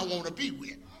exactly who I want to be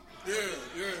with. Yeah.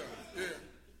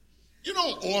 You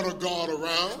don't order God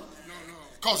around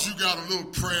because you got a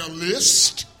little prayer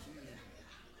list.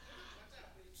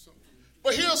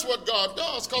 But here's what God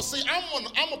does. Because, see,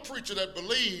 I'm a preacher that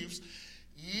believes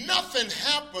nothing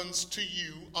happens to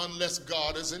you unless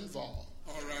God is involved.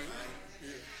 All right.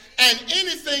 Yeah. And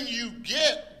anything you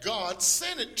get, God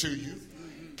sent it to you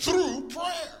through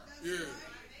prayer. Yeah.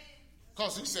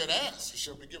 Because he said, ask, you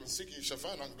shall be given, seek, you shall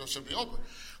find, knock, the door shall be open.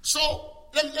 So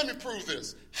let me prove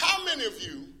this. How many of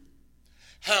you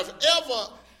have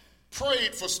ever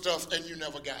prayed for stuff and you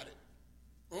never got it?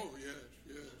 Oh, yes,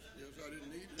 I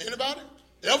didn't need it. Anybody?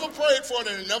 Ever prayed for it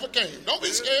and it never came? Don't be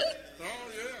scared. Oh,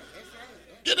 yeah, that's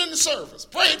right. Get in the service.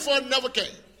 Prayed for it and never came.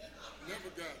 Never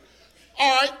got it.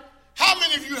 All right. How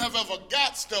many of you have ever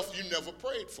got stuff you never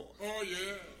prayed for? Oh,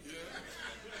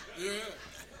 yeah.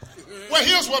 Well,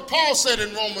 here's what Paul said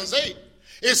in Romans 8.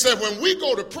 It said when we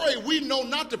go to pray, we know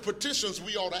not the petitions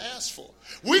we ought to ask for.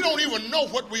 We don't even know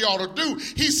what we ought to do.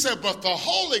 He said, but the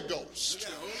Holy Ghost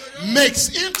makes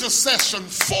intercession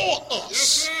for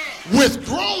us with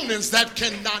groanings that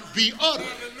cannot be uttered.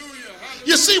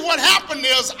 You see, what happened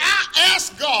is I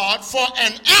asked God for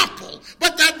an apple,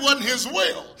 but that wasn't his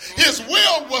will. His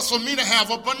will was for me to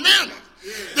have a banana.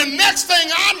 The next thing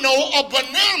I know, a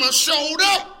banana showed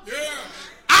up.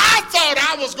 I thought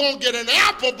I was going to get an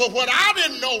apple, but what I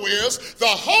didn't know is the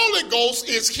Holy Ghost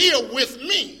is here with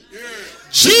me.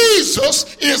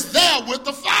 Jesus is there with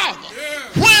the Father.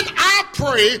 When I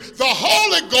pray, the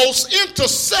Holy Ghost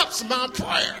intercepts my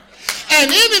prayer.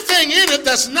 And anything in it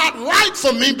that's not right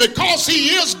for me, because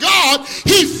he is God,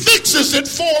 he fixes it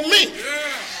for me.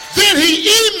 Then he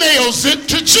emails it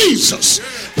to Jesus.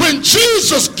 When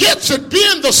Jesus gets it,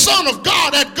 being the Son of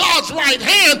God at God's right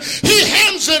hand, he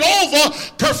hands it over,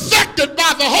 perfected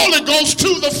by the Holy Ghost, to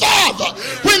the Father.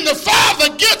 When the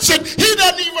Father gets it, he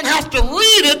doesn't even have to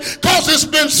read it because it's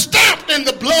been stamped in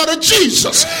the blood of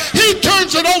Jesus. He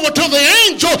turns it over to the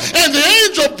angel, and the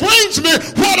angel brings me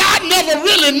what I never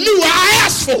really knew I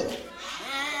asked for.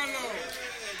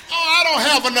 Oh, I don't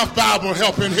have enough Bible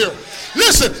help in here.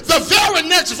 Listen, the very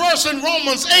next verse in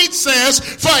Romans 8 says,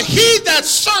 for he that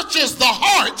searches the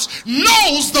hearts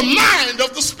knows the mind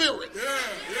of the Spirit.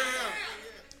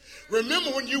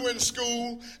 Remember when you were in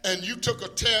school and you took a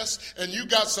test and you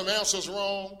got some answers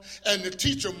wrong and the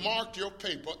teacher marked your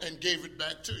paper and gave it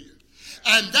back to you?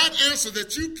 And that answer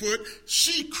that you put,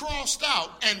 she crossed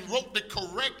out and wrote the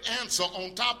correct answer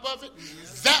on top of it.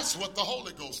 That's what the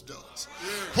Holy Ghost does.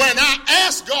 When I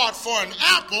ask God for an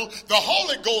apple, the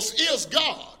Holy Ghost is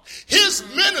God. His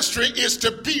ministry is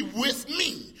to be with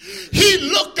me. He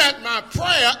looked at my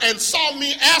prayer and saw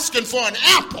me asking for an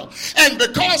apple. And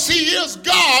because he is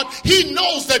God, he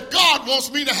knows that God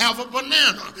wants me to have a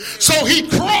banana. So he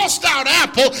crossed out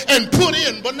apple and put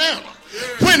in banana.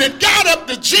 When it got up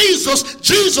to Jesus,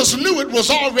 Jesus knew it was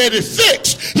already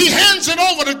fixed. He hands it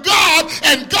over to God,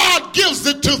 and God gives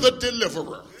it to the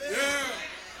deliverer.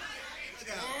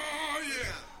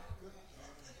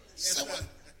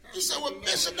 You say, well,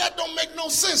 Bishop, that don't make no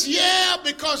sense. Yeah,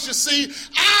 because you see,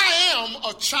 I am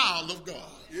a child of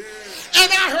God. And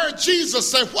I heard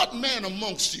Jesus say, what man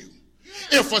amongst you,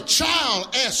 if a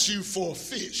child asks you for a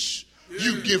fish,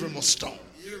 you give him a stone?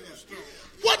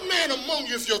 What man among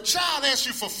you, if your child asks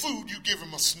you for food, you give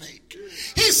him a snake?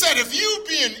 He said, if you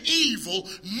being evil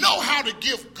know how to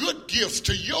give good gifts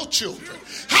to your children,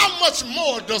 how much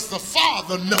more does the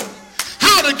Father know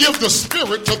how to give the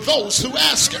Spirit to those who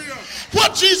ask him?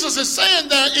 What Jesus is saying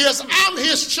there is, I'm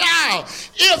his child.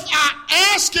 If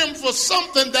I ask him for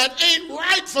something that ain't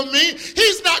right for me,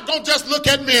 he's not going to just look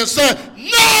at me and say,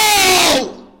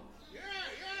 no!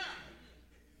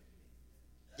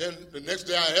 Then the next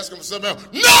day I ask him for something else.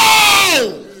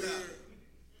 No!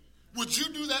 Would you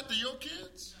do that to your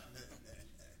kids?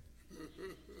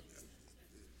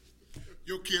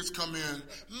 Your kids come in,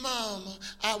 Mama,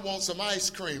 I want some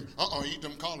ice cream. Eat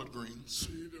them collard greens.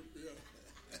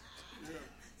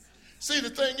 See, the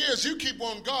thing is, you keep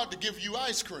wanting God to give you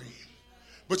ice cream,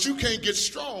 but you can't get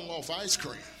strong off ice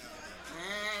cream.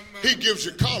 He gives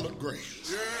you collard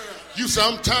greens. You say,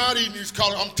 I'm tired of eating these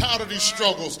collard. I'm tired of these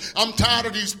struggles. I'm tired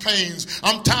of these pains.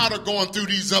 I'm tired of going through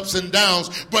these ups and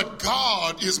downs. But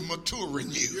God is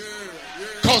maturing you.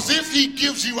 Because if he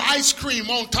gives you ice cream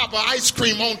on top of ice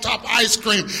cream on top of ice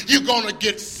cream, you're going to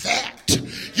get fat.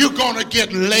 You're going to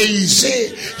get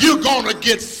lazy. You're going to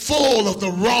get full of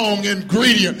the wrong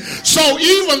ingredient. So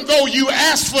even though you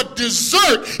ask for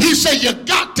dessert, he said you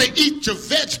got to eat your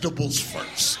vegetables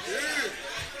first.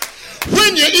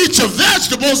 When you eat your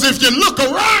vegetables, if you look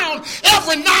around,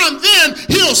 every now and then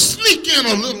he'll sneak in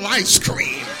a little ice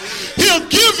cream. He'll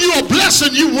give you a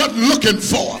blessing you weren't looking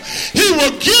for. He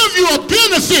will give you a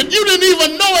benefit you didn't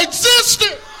even know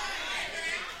existed.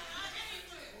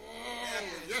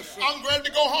 I'm ready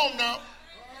to go home now.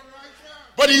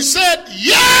 But he said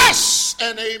yes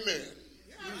and amen.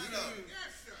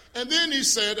 And then he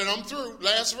said, and I'm through,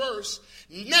 last verse,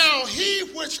 now he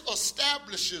which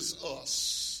establishes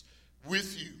us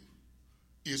with you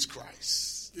is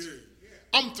Christ. Yeah.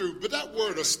 I'm through, but that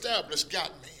word establish got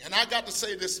me. And I got to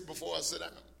say this before I sit down.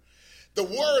 The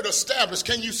word establish,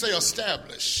 can you say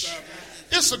establish?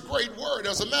 It's a great word.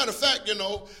 As a matter of fact, you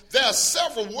know, there are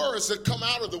several words that come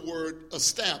out of the word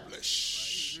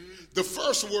establish. The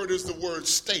first word is the word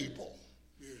stable.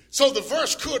 So the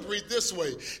verse could read this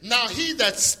way. Now he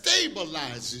that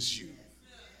stabilizes you.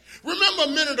 Remember a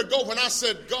minute ago when I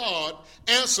said God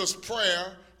answers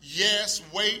prayer, yes,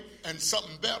 wait, and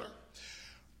something better.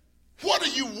 What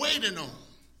are you waiting on?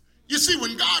 You see,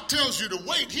 when God tells you to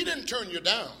wait, he didn't turn you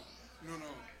down. No.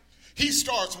 He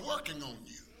starts working on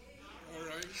you. All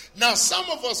right. Now, some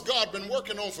of us, God been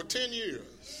working on for 10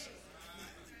 years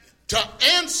to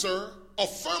answer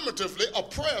affirmatively a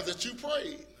prayer that you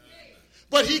prayed.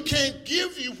 But he can't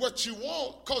give you what you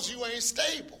want because you ain't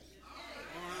stable.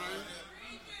 All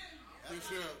right. Yes,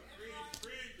 sir.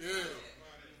 Yeah.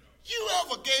 You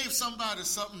ever gave somebody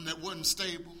something that wasn't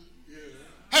stable? Yeah.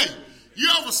 Hey, you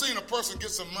ever seen a person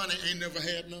get some money ain't never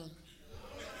had none?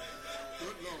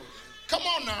 Come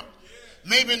on now.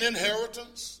 Maybe an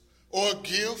inheritance or a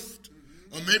gift,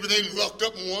 or maybe they lucked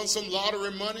up and won some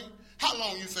lottery money. How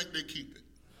long you think they keep it?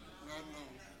 Not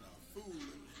long.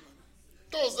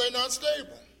 Because they're not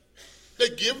stable.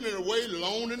 They're giving it away,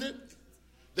 loaning it.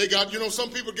 They got, you know, some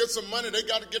people get some money, they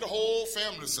got to get a whole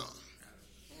family something.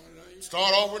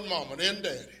 Start off with mama, then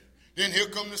daddy. Then here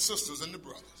come the sisters and the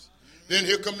brothers. Then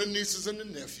here come the nieces and the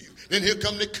nephews. Then here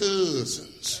come the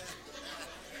cousins.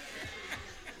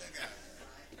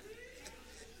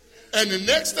 And the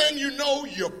next thing you know,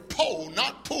 you're poor,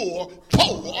 not poor,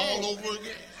 poor all over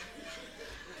again.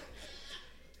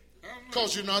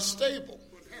 Because you're not stable.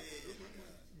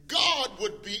 God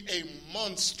would be a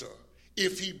monster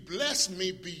if he blessed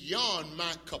me beyond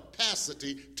my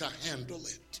capacity to handle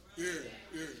it. Yeah.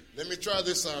 Let me try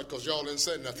this out because y'all didn't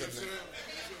say nothing there.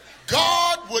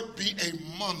 God would be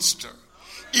a monster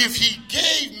if he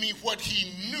gave me what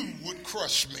he knew would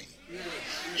crush me.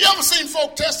 You ever seen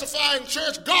folk testify in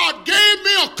church, God gave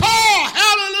me a car,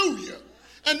 hallelujah,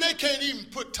 and they can't even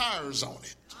put tires on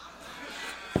it.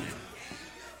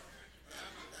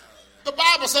 The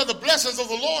Bible says the blessings of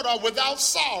the Lord are without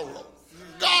sorrow.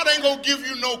 God ain't going to give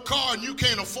you no car and you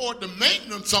can't afford the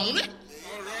maintenance on it.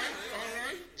 All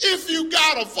right. If you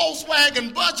got a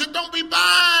Volkswagen budget, don't be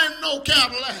buying no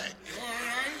Cadillac. All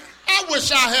right. I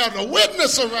wish I had a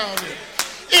witness around here.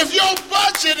 If your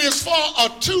budget is for a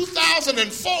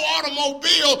 2004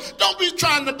 automobile, don't be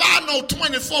trying to buy no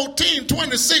 2014,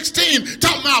 2016,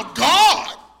 talking about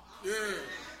God. Yeah.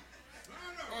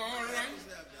 All right.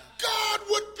 God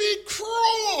would be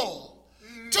cruel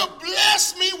to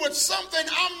bless me with something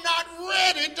I'm not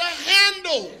ready to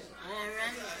handle. All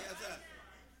right.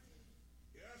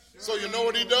 So you know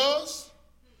what he does?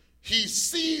 He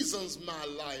seasons my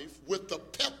life with the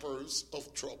peppers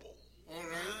of trouble. All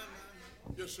right.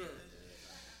 Yes, sir.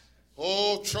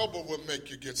 Oh, trouble will make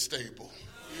you get stable.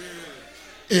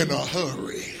 Yeah. In a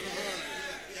hurry.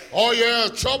 Oh, yeah,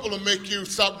 trouble will make you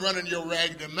stop running your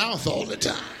raggedy mouth all the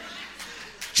time.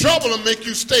 Trouble will make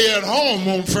you stay at home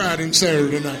on Friday and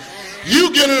Saturday night.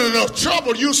 You get in enough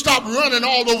trouble, you stop running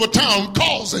all over town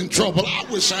causing trouble. I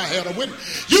wish I had a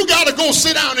witness. You got to go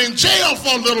sit down in jail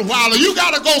for a little while, or you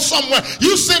got to go somewhere.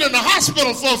 You sit in the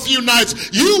hospital for a few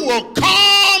nights. You will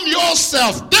calm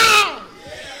yourself down.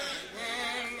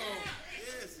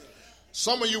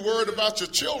 Some of you worried about your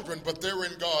children, but they're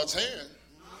in God's hand.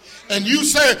 And you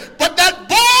say, but that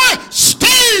boy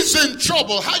stays in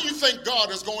trouble. How you think God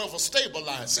is going to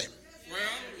stabilize him?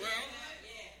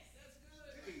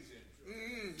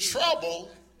 Trouble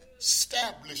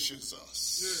establishes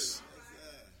us.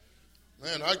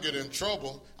 Man, I get in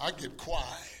trouble, I get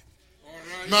quiet.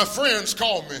 My friends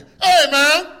call me, hey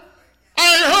man,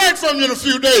 I ain't heard from you in a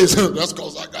few days. That's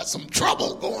because I got some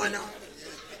trouble going on.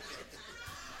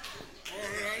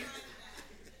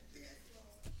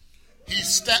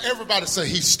 Everybody say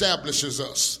he establishes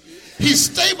us. He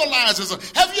stabilizes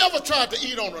us. Have you ever tried to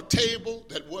eat on a table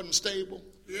that wasn't stable?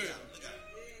 Yeah.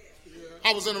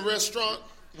 I was in a restaurant.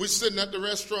 We're sitting at the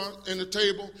restaurant in the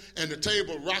table, and the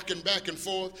table rocking back and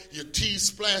forth, your tea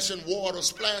splashing, water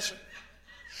splashing.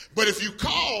 But if you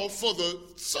call for the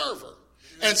server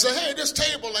and say, hey, this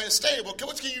table ain't stable,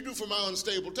 what can you do for my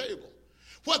unstable table?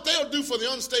 What they'll do for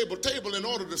the unstable table in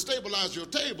order to stabilize your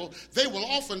table, they will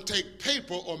often take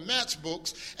paper or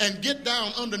matchbooks and get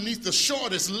down underneath the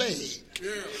shortest leg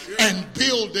and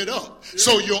build it up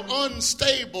so your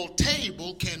unstable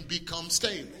table can become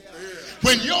stable.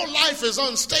 When your life is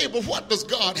unstable, what does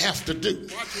God have to do?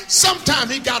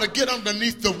 Sometimes he got to get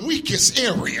underneath the weakest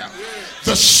area,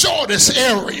 the shortest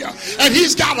area, and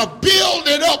he's got to build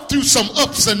it up through some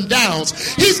ups and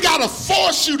downs. He's got to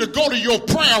force you to go to your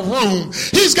prayer room.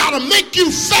 He's got to make you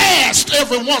fast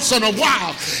every once in a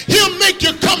while. He'll make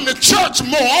you come to church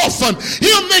more often.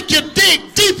 He'll make you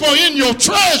dig deeper in your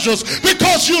treasures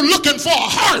because you're looking for a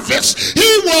harvest.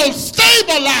 He will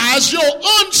stabilize your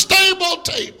unstable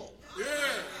table.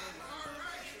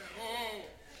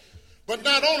 But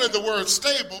not only the word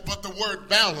stable, but the word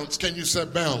balance. Can you say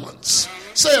balance?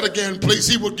 Say it again, please.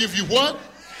 He will give you what?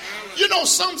 You know,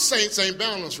 some saints ain't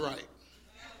balanced right.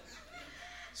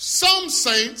 Some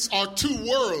saints are too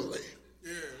worldly.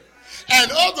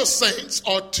 And other saints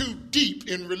are too deep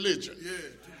in religion.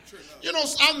 You know,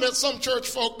 I met some church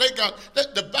folk, they got,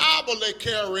 the Bible they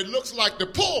carry looks like the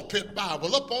pulpit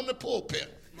Bible up on the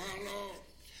pulpit.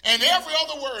 And every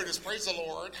other word is praise the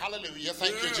Lord, hallelujah,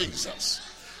 thank you, Jesus.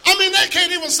 I mean, they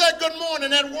can't even say good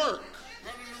morning at work.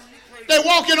 They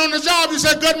walk in on the job, you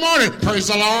say good morning, praise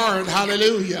the Lord,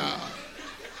 hallelujah.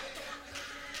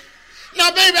 Now,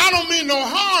 baby, I don't mean no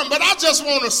harm, but I just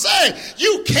want to say,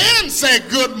 you can say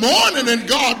good morning and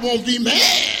God won't be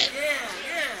mad.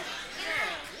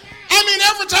 I mean,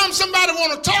 every time somebody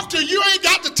want to talk to you, you ain't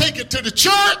got to take it to the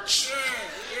church.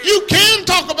 You can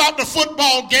talk about the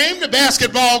football game, the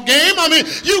basketball game. I mean,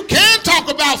 you can talk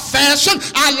about fashion.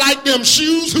 I like them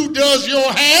shoes. Who does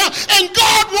your hair? And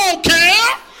God won't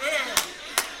care.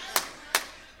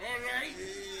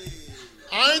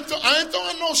 I ain't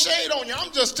throwing no shade on you.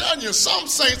 I'm just telling you, some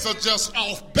saints are just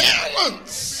off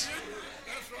balance.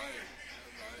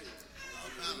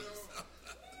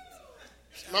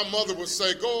 My mother would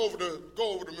say, go over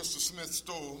to Mr. Smith's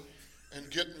store and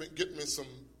get me some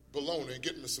bologna,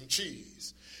 get me some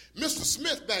cheese. Mr.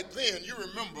 Smith back then, you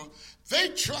remember, they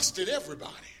trusted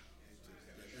everybody.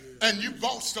 And you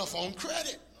bought stuff on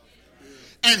credit.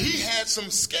 And he had some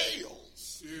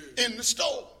scales in the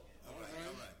store.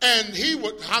 And he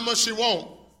would, how much she want?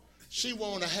 She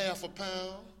want 1/2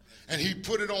 pound. And he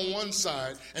put it on one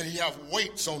side, and he have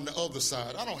weights on the other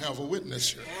side. I don't have a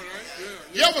witness here.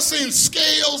 You ever seen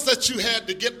scales that you had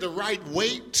to get the right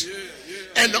weight?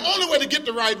 And the only way to get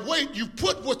the right weight, you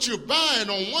put what you're buying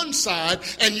on one side,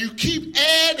 and you keep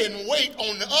adding weight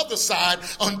on the other side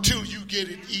until you get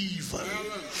it even.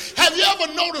 Have you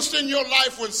ever noticed in your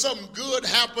life when something good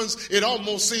happens, it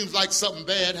almost seems like something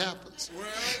bad happens?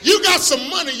 You got some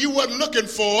money you wasn't looking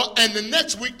for, and the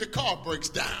next week the car breaks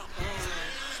down.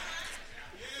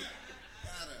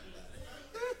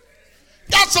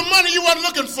 Got some money you wasn't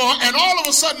looking for, and all of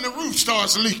a sudden the roof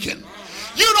starts leaking.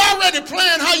 You'd already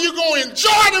planned how you going to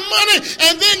enjoy the money,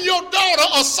 and then your daughter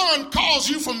or son calls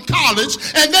you from college,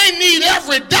 and they need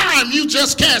every dime you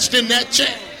just cashed in that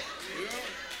check.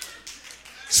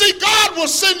 See, God will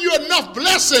send you enough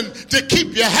blessing to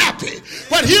keep you happy,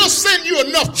 but he'll send you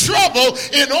enough trouble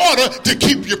in order to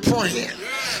keep you praying.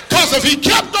 Because if he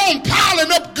kept on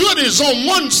piling up goodies on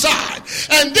one side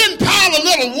and then pile a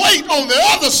little weight on the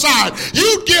other side,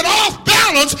 you'd get off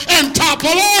balance and topple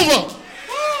over.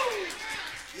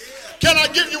 Can I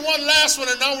give you one last one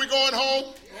and now we're going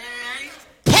home?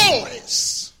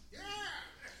 Poise.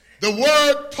 The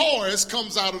word poise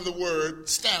comes out of the word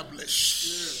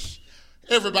establish.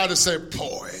 Everybody say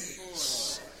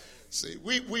poise. See,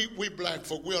 we black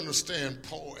folk, we understand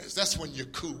poise. That's when you're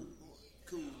cool.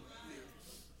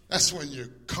 That's when you're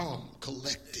calm,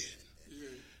 collected.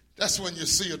 That's when you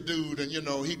see a dude and, you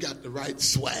know, he got the right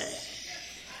swag.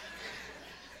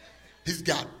 He's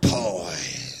got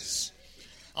poise.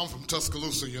 I'm from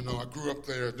Tuscaloosa, you know. I grew up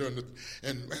there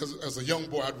and as a young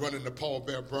boy, I'd run into Paul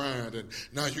Bear Bryant, and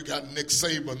now you got Nick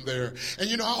Saban there. And,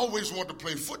 you know, I always wanted to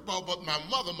play football, but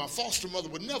my foster mother,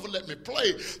 would never let me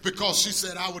play because she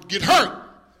said I would get hurt.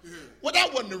 Well,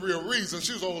 that wasn't the real reason.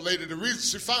 She was an old lady. The reason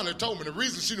she finally told me, the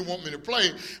reason she didn't want me to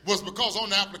play was because on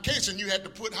the application you had to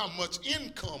put how much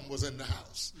income was in the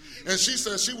house. And she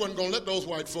said she wasn't going to let those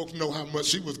white folks know how much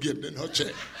she was getting in her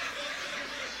check.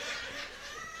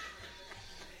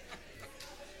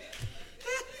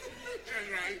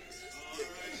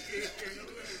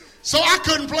 So I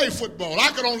couldn't play football.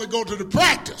 I could only go to the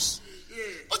practice.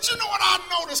 But you know what I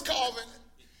noticed, Calvin?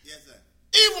 Yes, sir.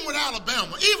 Even with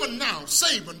Alabama, even now,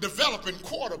 Saban developing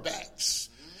quarterbacks.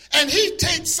 And he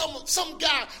takes some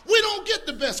guy. We don't get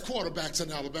the best quarterbacks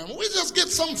in Alabama. We just get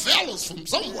some fellas from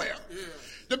somewhere. Yeah.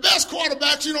 The best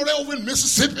quarterbacks, you know, they're over in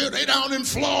Mississippi, they down in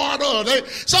Florida, they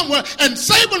somewhere. And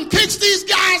Saban picks these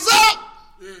guys up,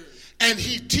 and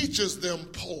he teaches them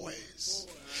poise.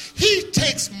 He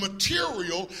takes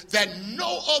material that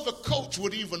no other coach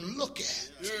would even look at.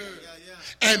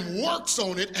 And works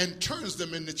on it and turns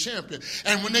them into champion.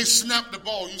 And when they snap the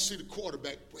ball, you see the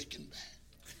quarterback breaking back.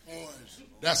 Poise.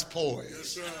 That's poise. Yes,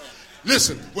 sir.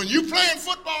 Listen, when you playing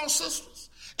football, sisters,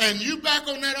 and you back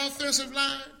on that offensive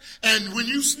line, and when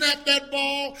you snap that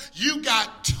ball, you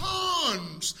got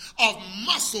tons of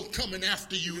muscle coming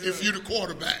after you if you're the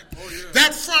quarterback. Oh, yeah.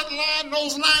 That front line,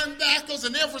 those linebackers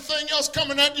and everything else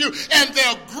coming at you, and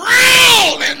they're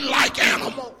growling like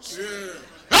animals. Yeah.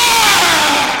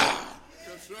 Ah!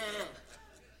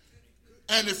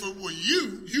 And if it were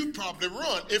you, you'd probably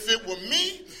run. If it were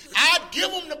me, I'd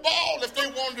give them the ball if they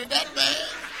wanted it that bad.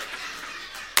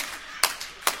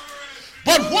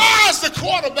 But why is the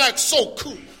quarterback so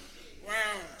cool? Wow.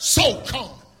 So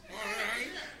calm?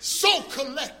 So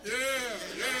collected?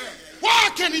 Why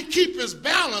can he keep his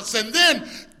balance and then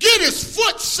get his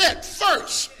foot set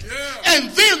first and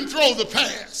then throw the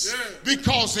pass?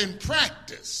 Because in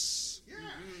practice,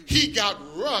 he got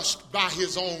rushed by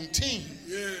his own team.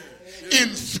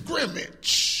 In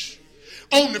scrimmage.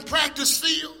 On the practice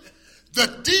field, the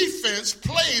defense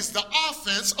plays the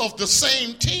offense of the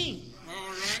same team.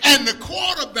 And the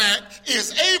quarterback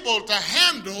is able to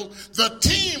handle the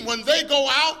team when they go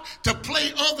out to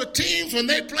play other teams, when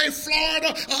they play Florida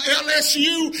or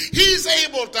LSU. He's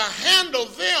able to handle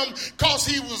them because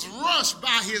he was rushed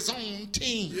by his own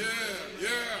team.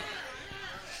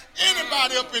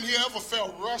 Anybody up in here ever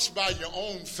felt rushed by your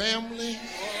own family?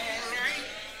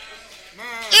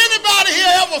 Anybody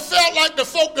here ever felt like the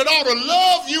folk that ought to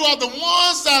love you are the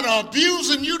ones that are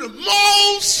abusing you the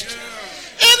most?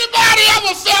 Anybody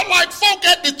ever felt like folk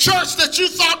at the church that you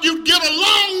thought you'd get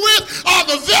along with are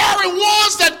the very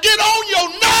ones that get on your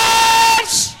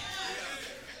nerves?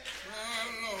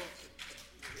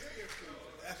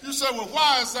 You say, well,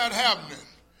 why is that happening?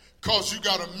 Because you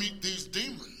got to meet these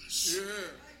demons.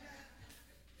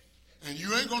 And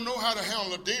you ain't going to know how to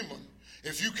handle a demon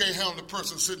if you can't handle the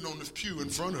person sitting on this pew in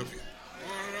front of you.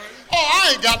 Oh,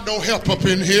 I ain't got no help up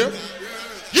in here.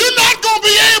 You're not going to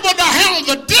be able to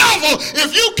handle the devil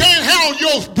if you can't handle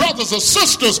your brothers or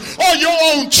sisters or your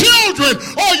own children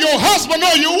or your husband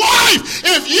or your wife.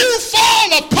 If you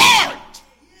fall apart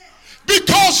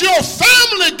because your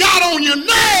family got on your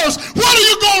nerves, what are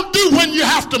you going to do when you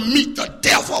have to meet the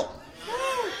devil?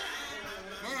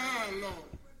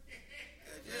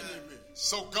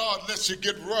 So God lets you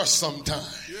get rushed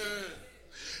sometimes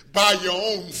by your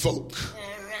own folk.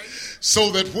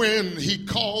 So that when he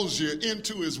calls you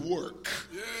into his work,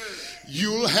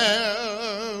 you'll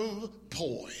have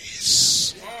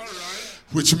poise.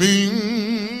 Which means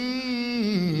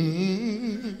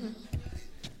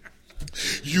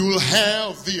you'll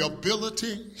have the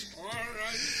ability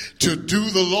to do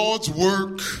the Lord's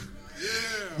work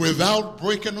without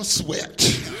breaking a sweat.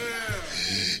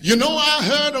 You know, I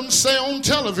heard them say on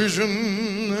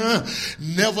television,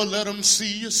 never let them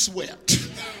see you sweat.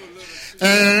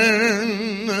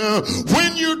 And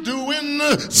when you're doing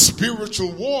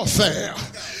spiritual warfare,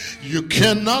 you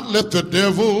cannot let the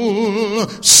devil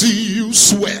see you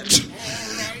sweat.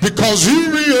 Because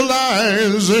you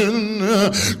realize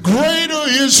greater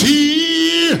is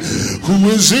he who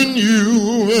is in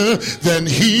you than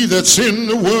he that's in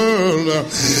the world.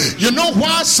 You know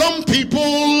why some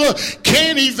people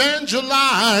can't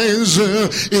evangelize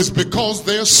is because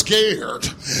they're scared.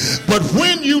 But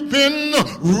when you've been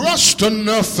rushed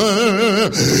enough,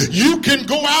 you can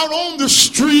go out on the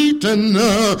street and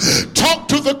talk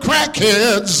to the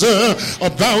crackheads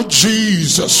about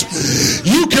Jesus.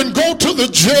 You can go to the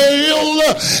jail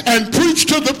and preach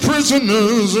to the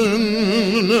prisoners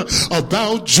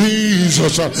about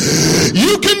Jesus.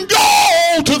 You can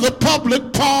go to the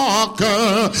public park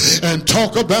and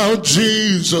talk about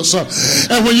Jesus.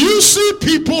 And when you see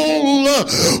people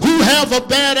who have a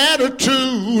bad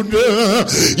attitude,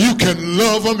 you can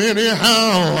love them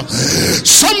anyhow.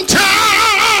 Sometimes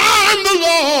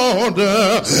Lord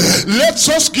lets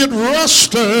us get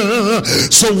rested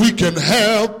so we can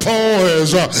have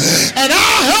poise. And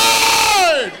I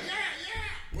heard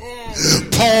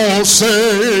Paul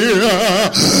said,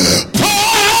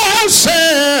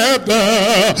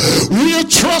 we are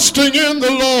trusting in the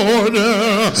Lord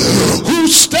who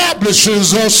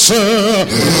establishes us.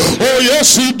 Oh,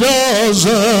 yes, he does.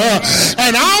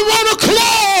 And I want to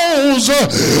close,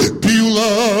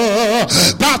 Beulah,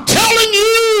 by telling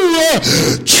you,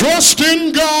 trust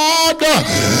in God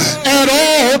at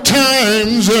all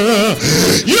times.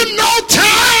 You know,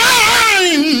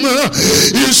 time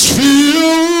is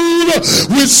filled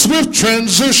with swift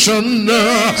transition.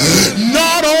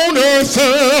 Not on earth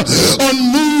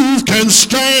unmoved can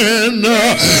stand.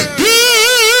 Build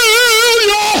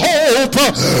your hope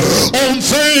on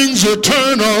things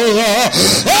eternal.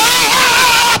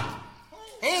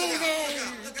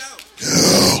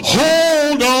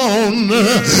 Hold on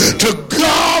to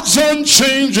God's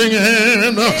unchanging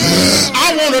hand.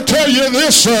 I want to tell you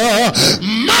this,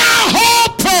 my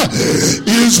hope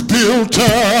is built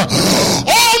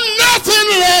on nothing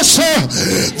less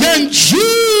than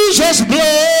Jesus'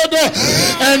 blood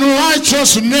and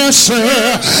righteousness.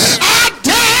 I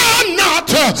dare not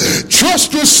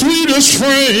trust the sweetest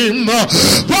frame,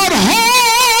 but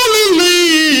wholly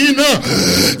lean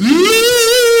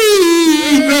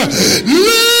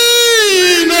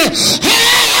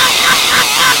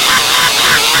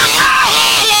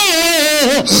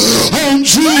on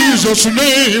Jesus'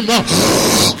 name.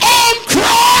 On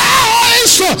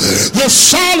Christ, the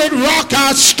solid rock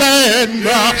I stand.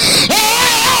 On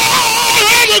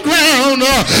the ground,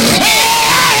 on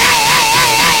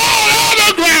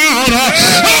the ground,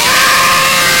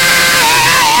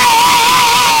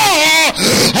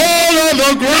 all of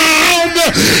the ground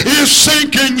is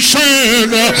sinking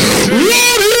sand.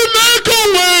 Won't he make a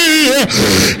way?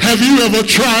 Have you ever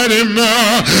tried him?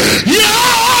 Yes.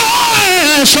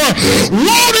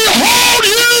 Won't he hold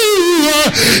you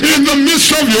in the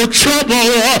midst of your trouble?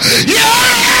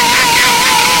 Yes.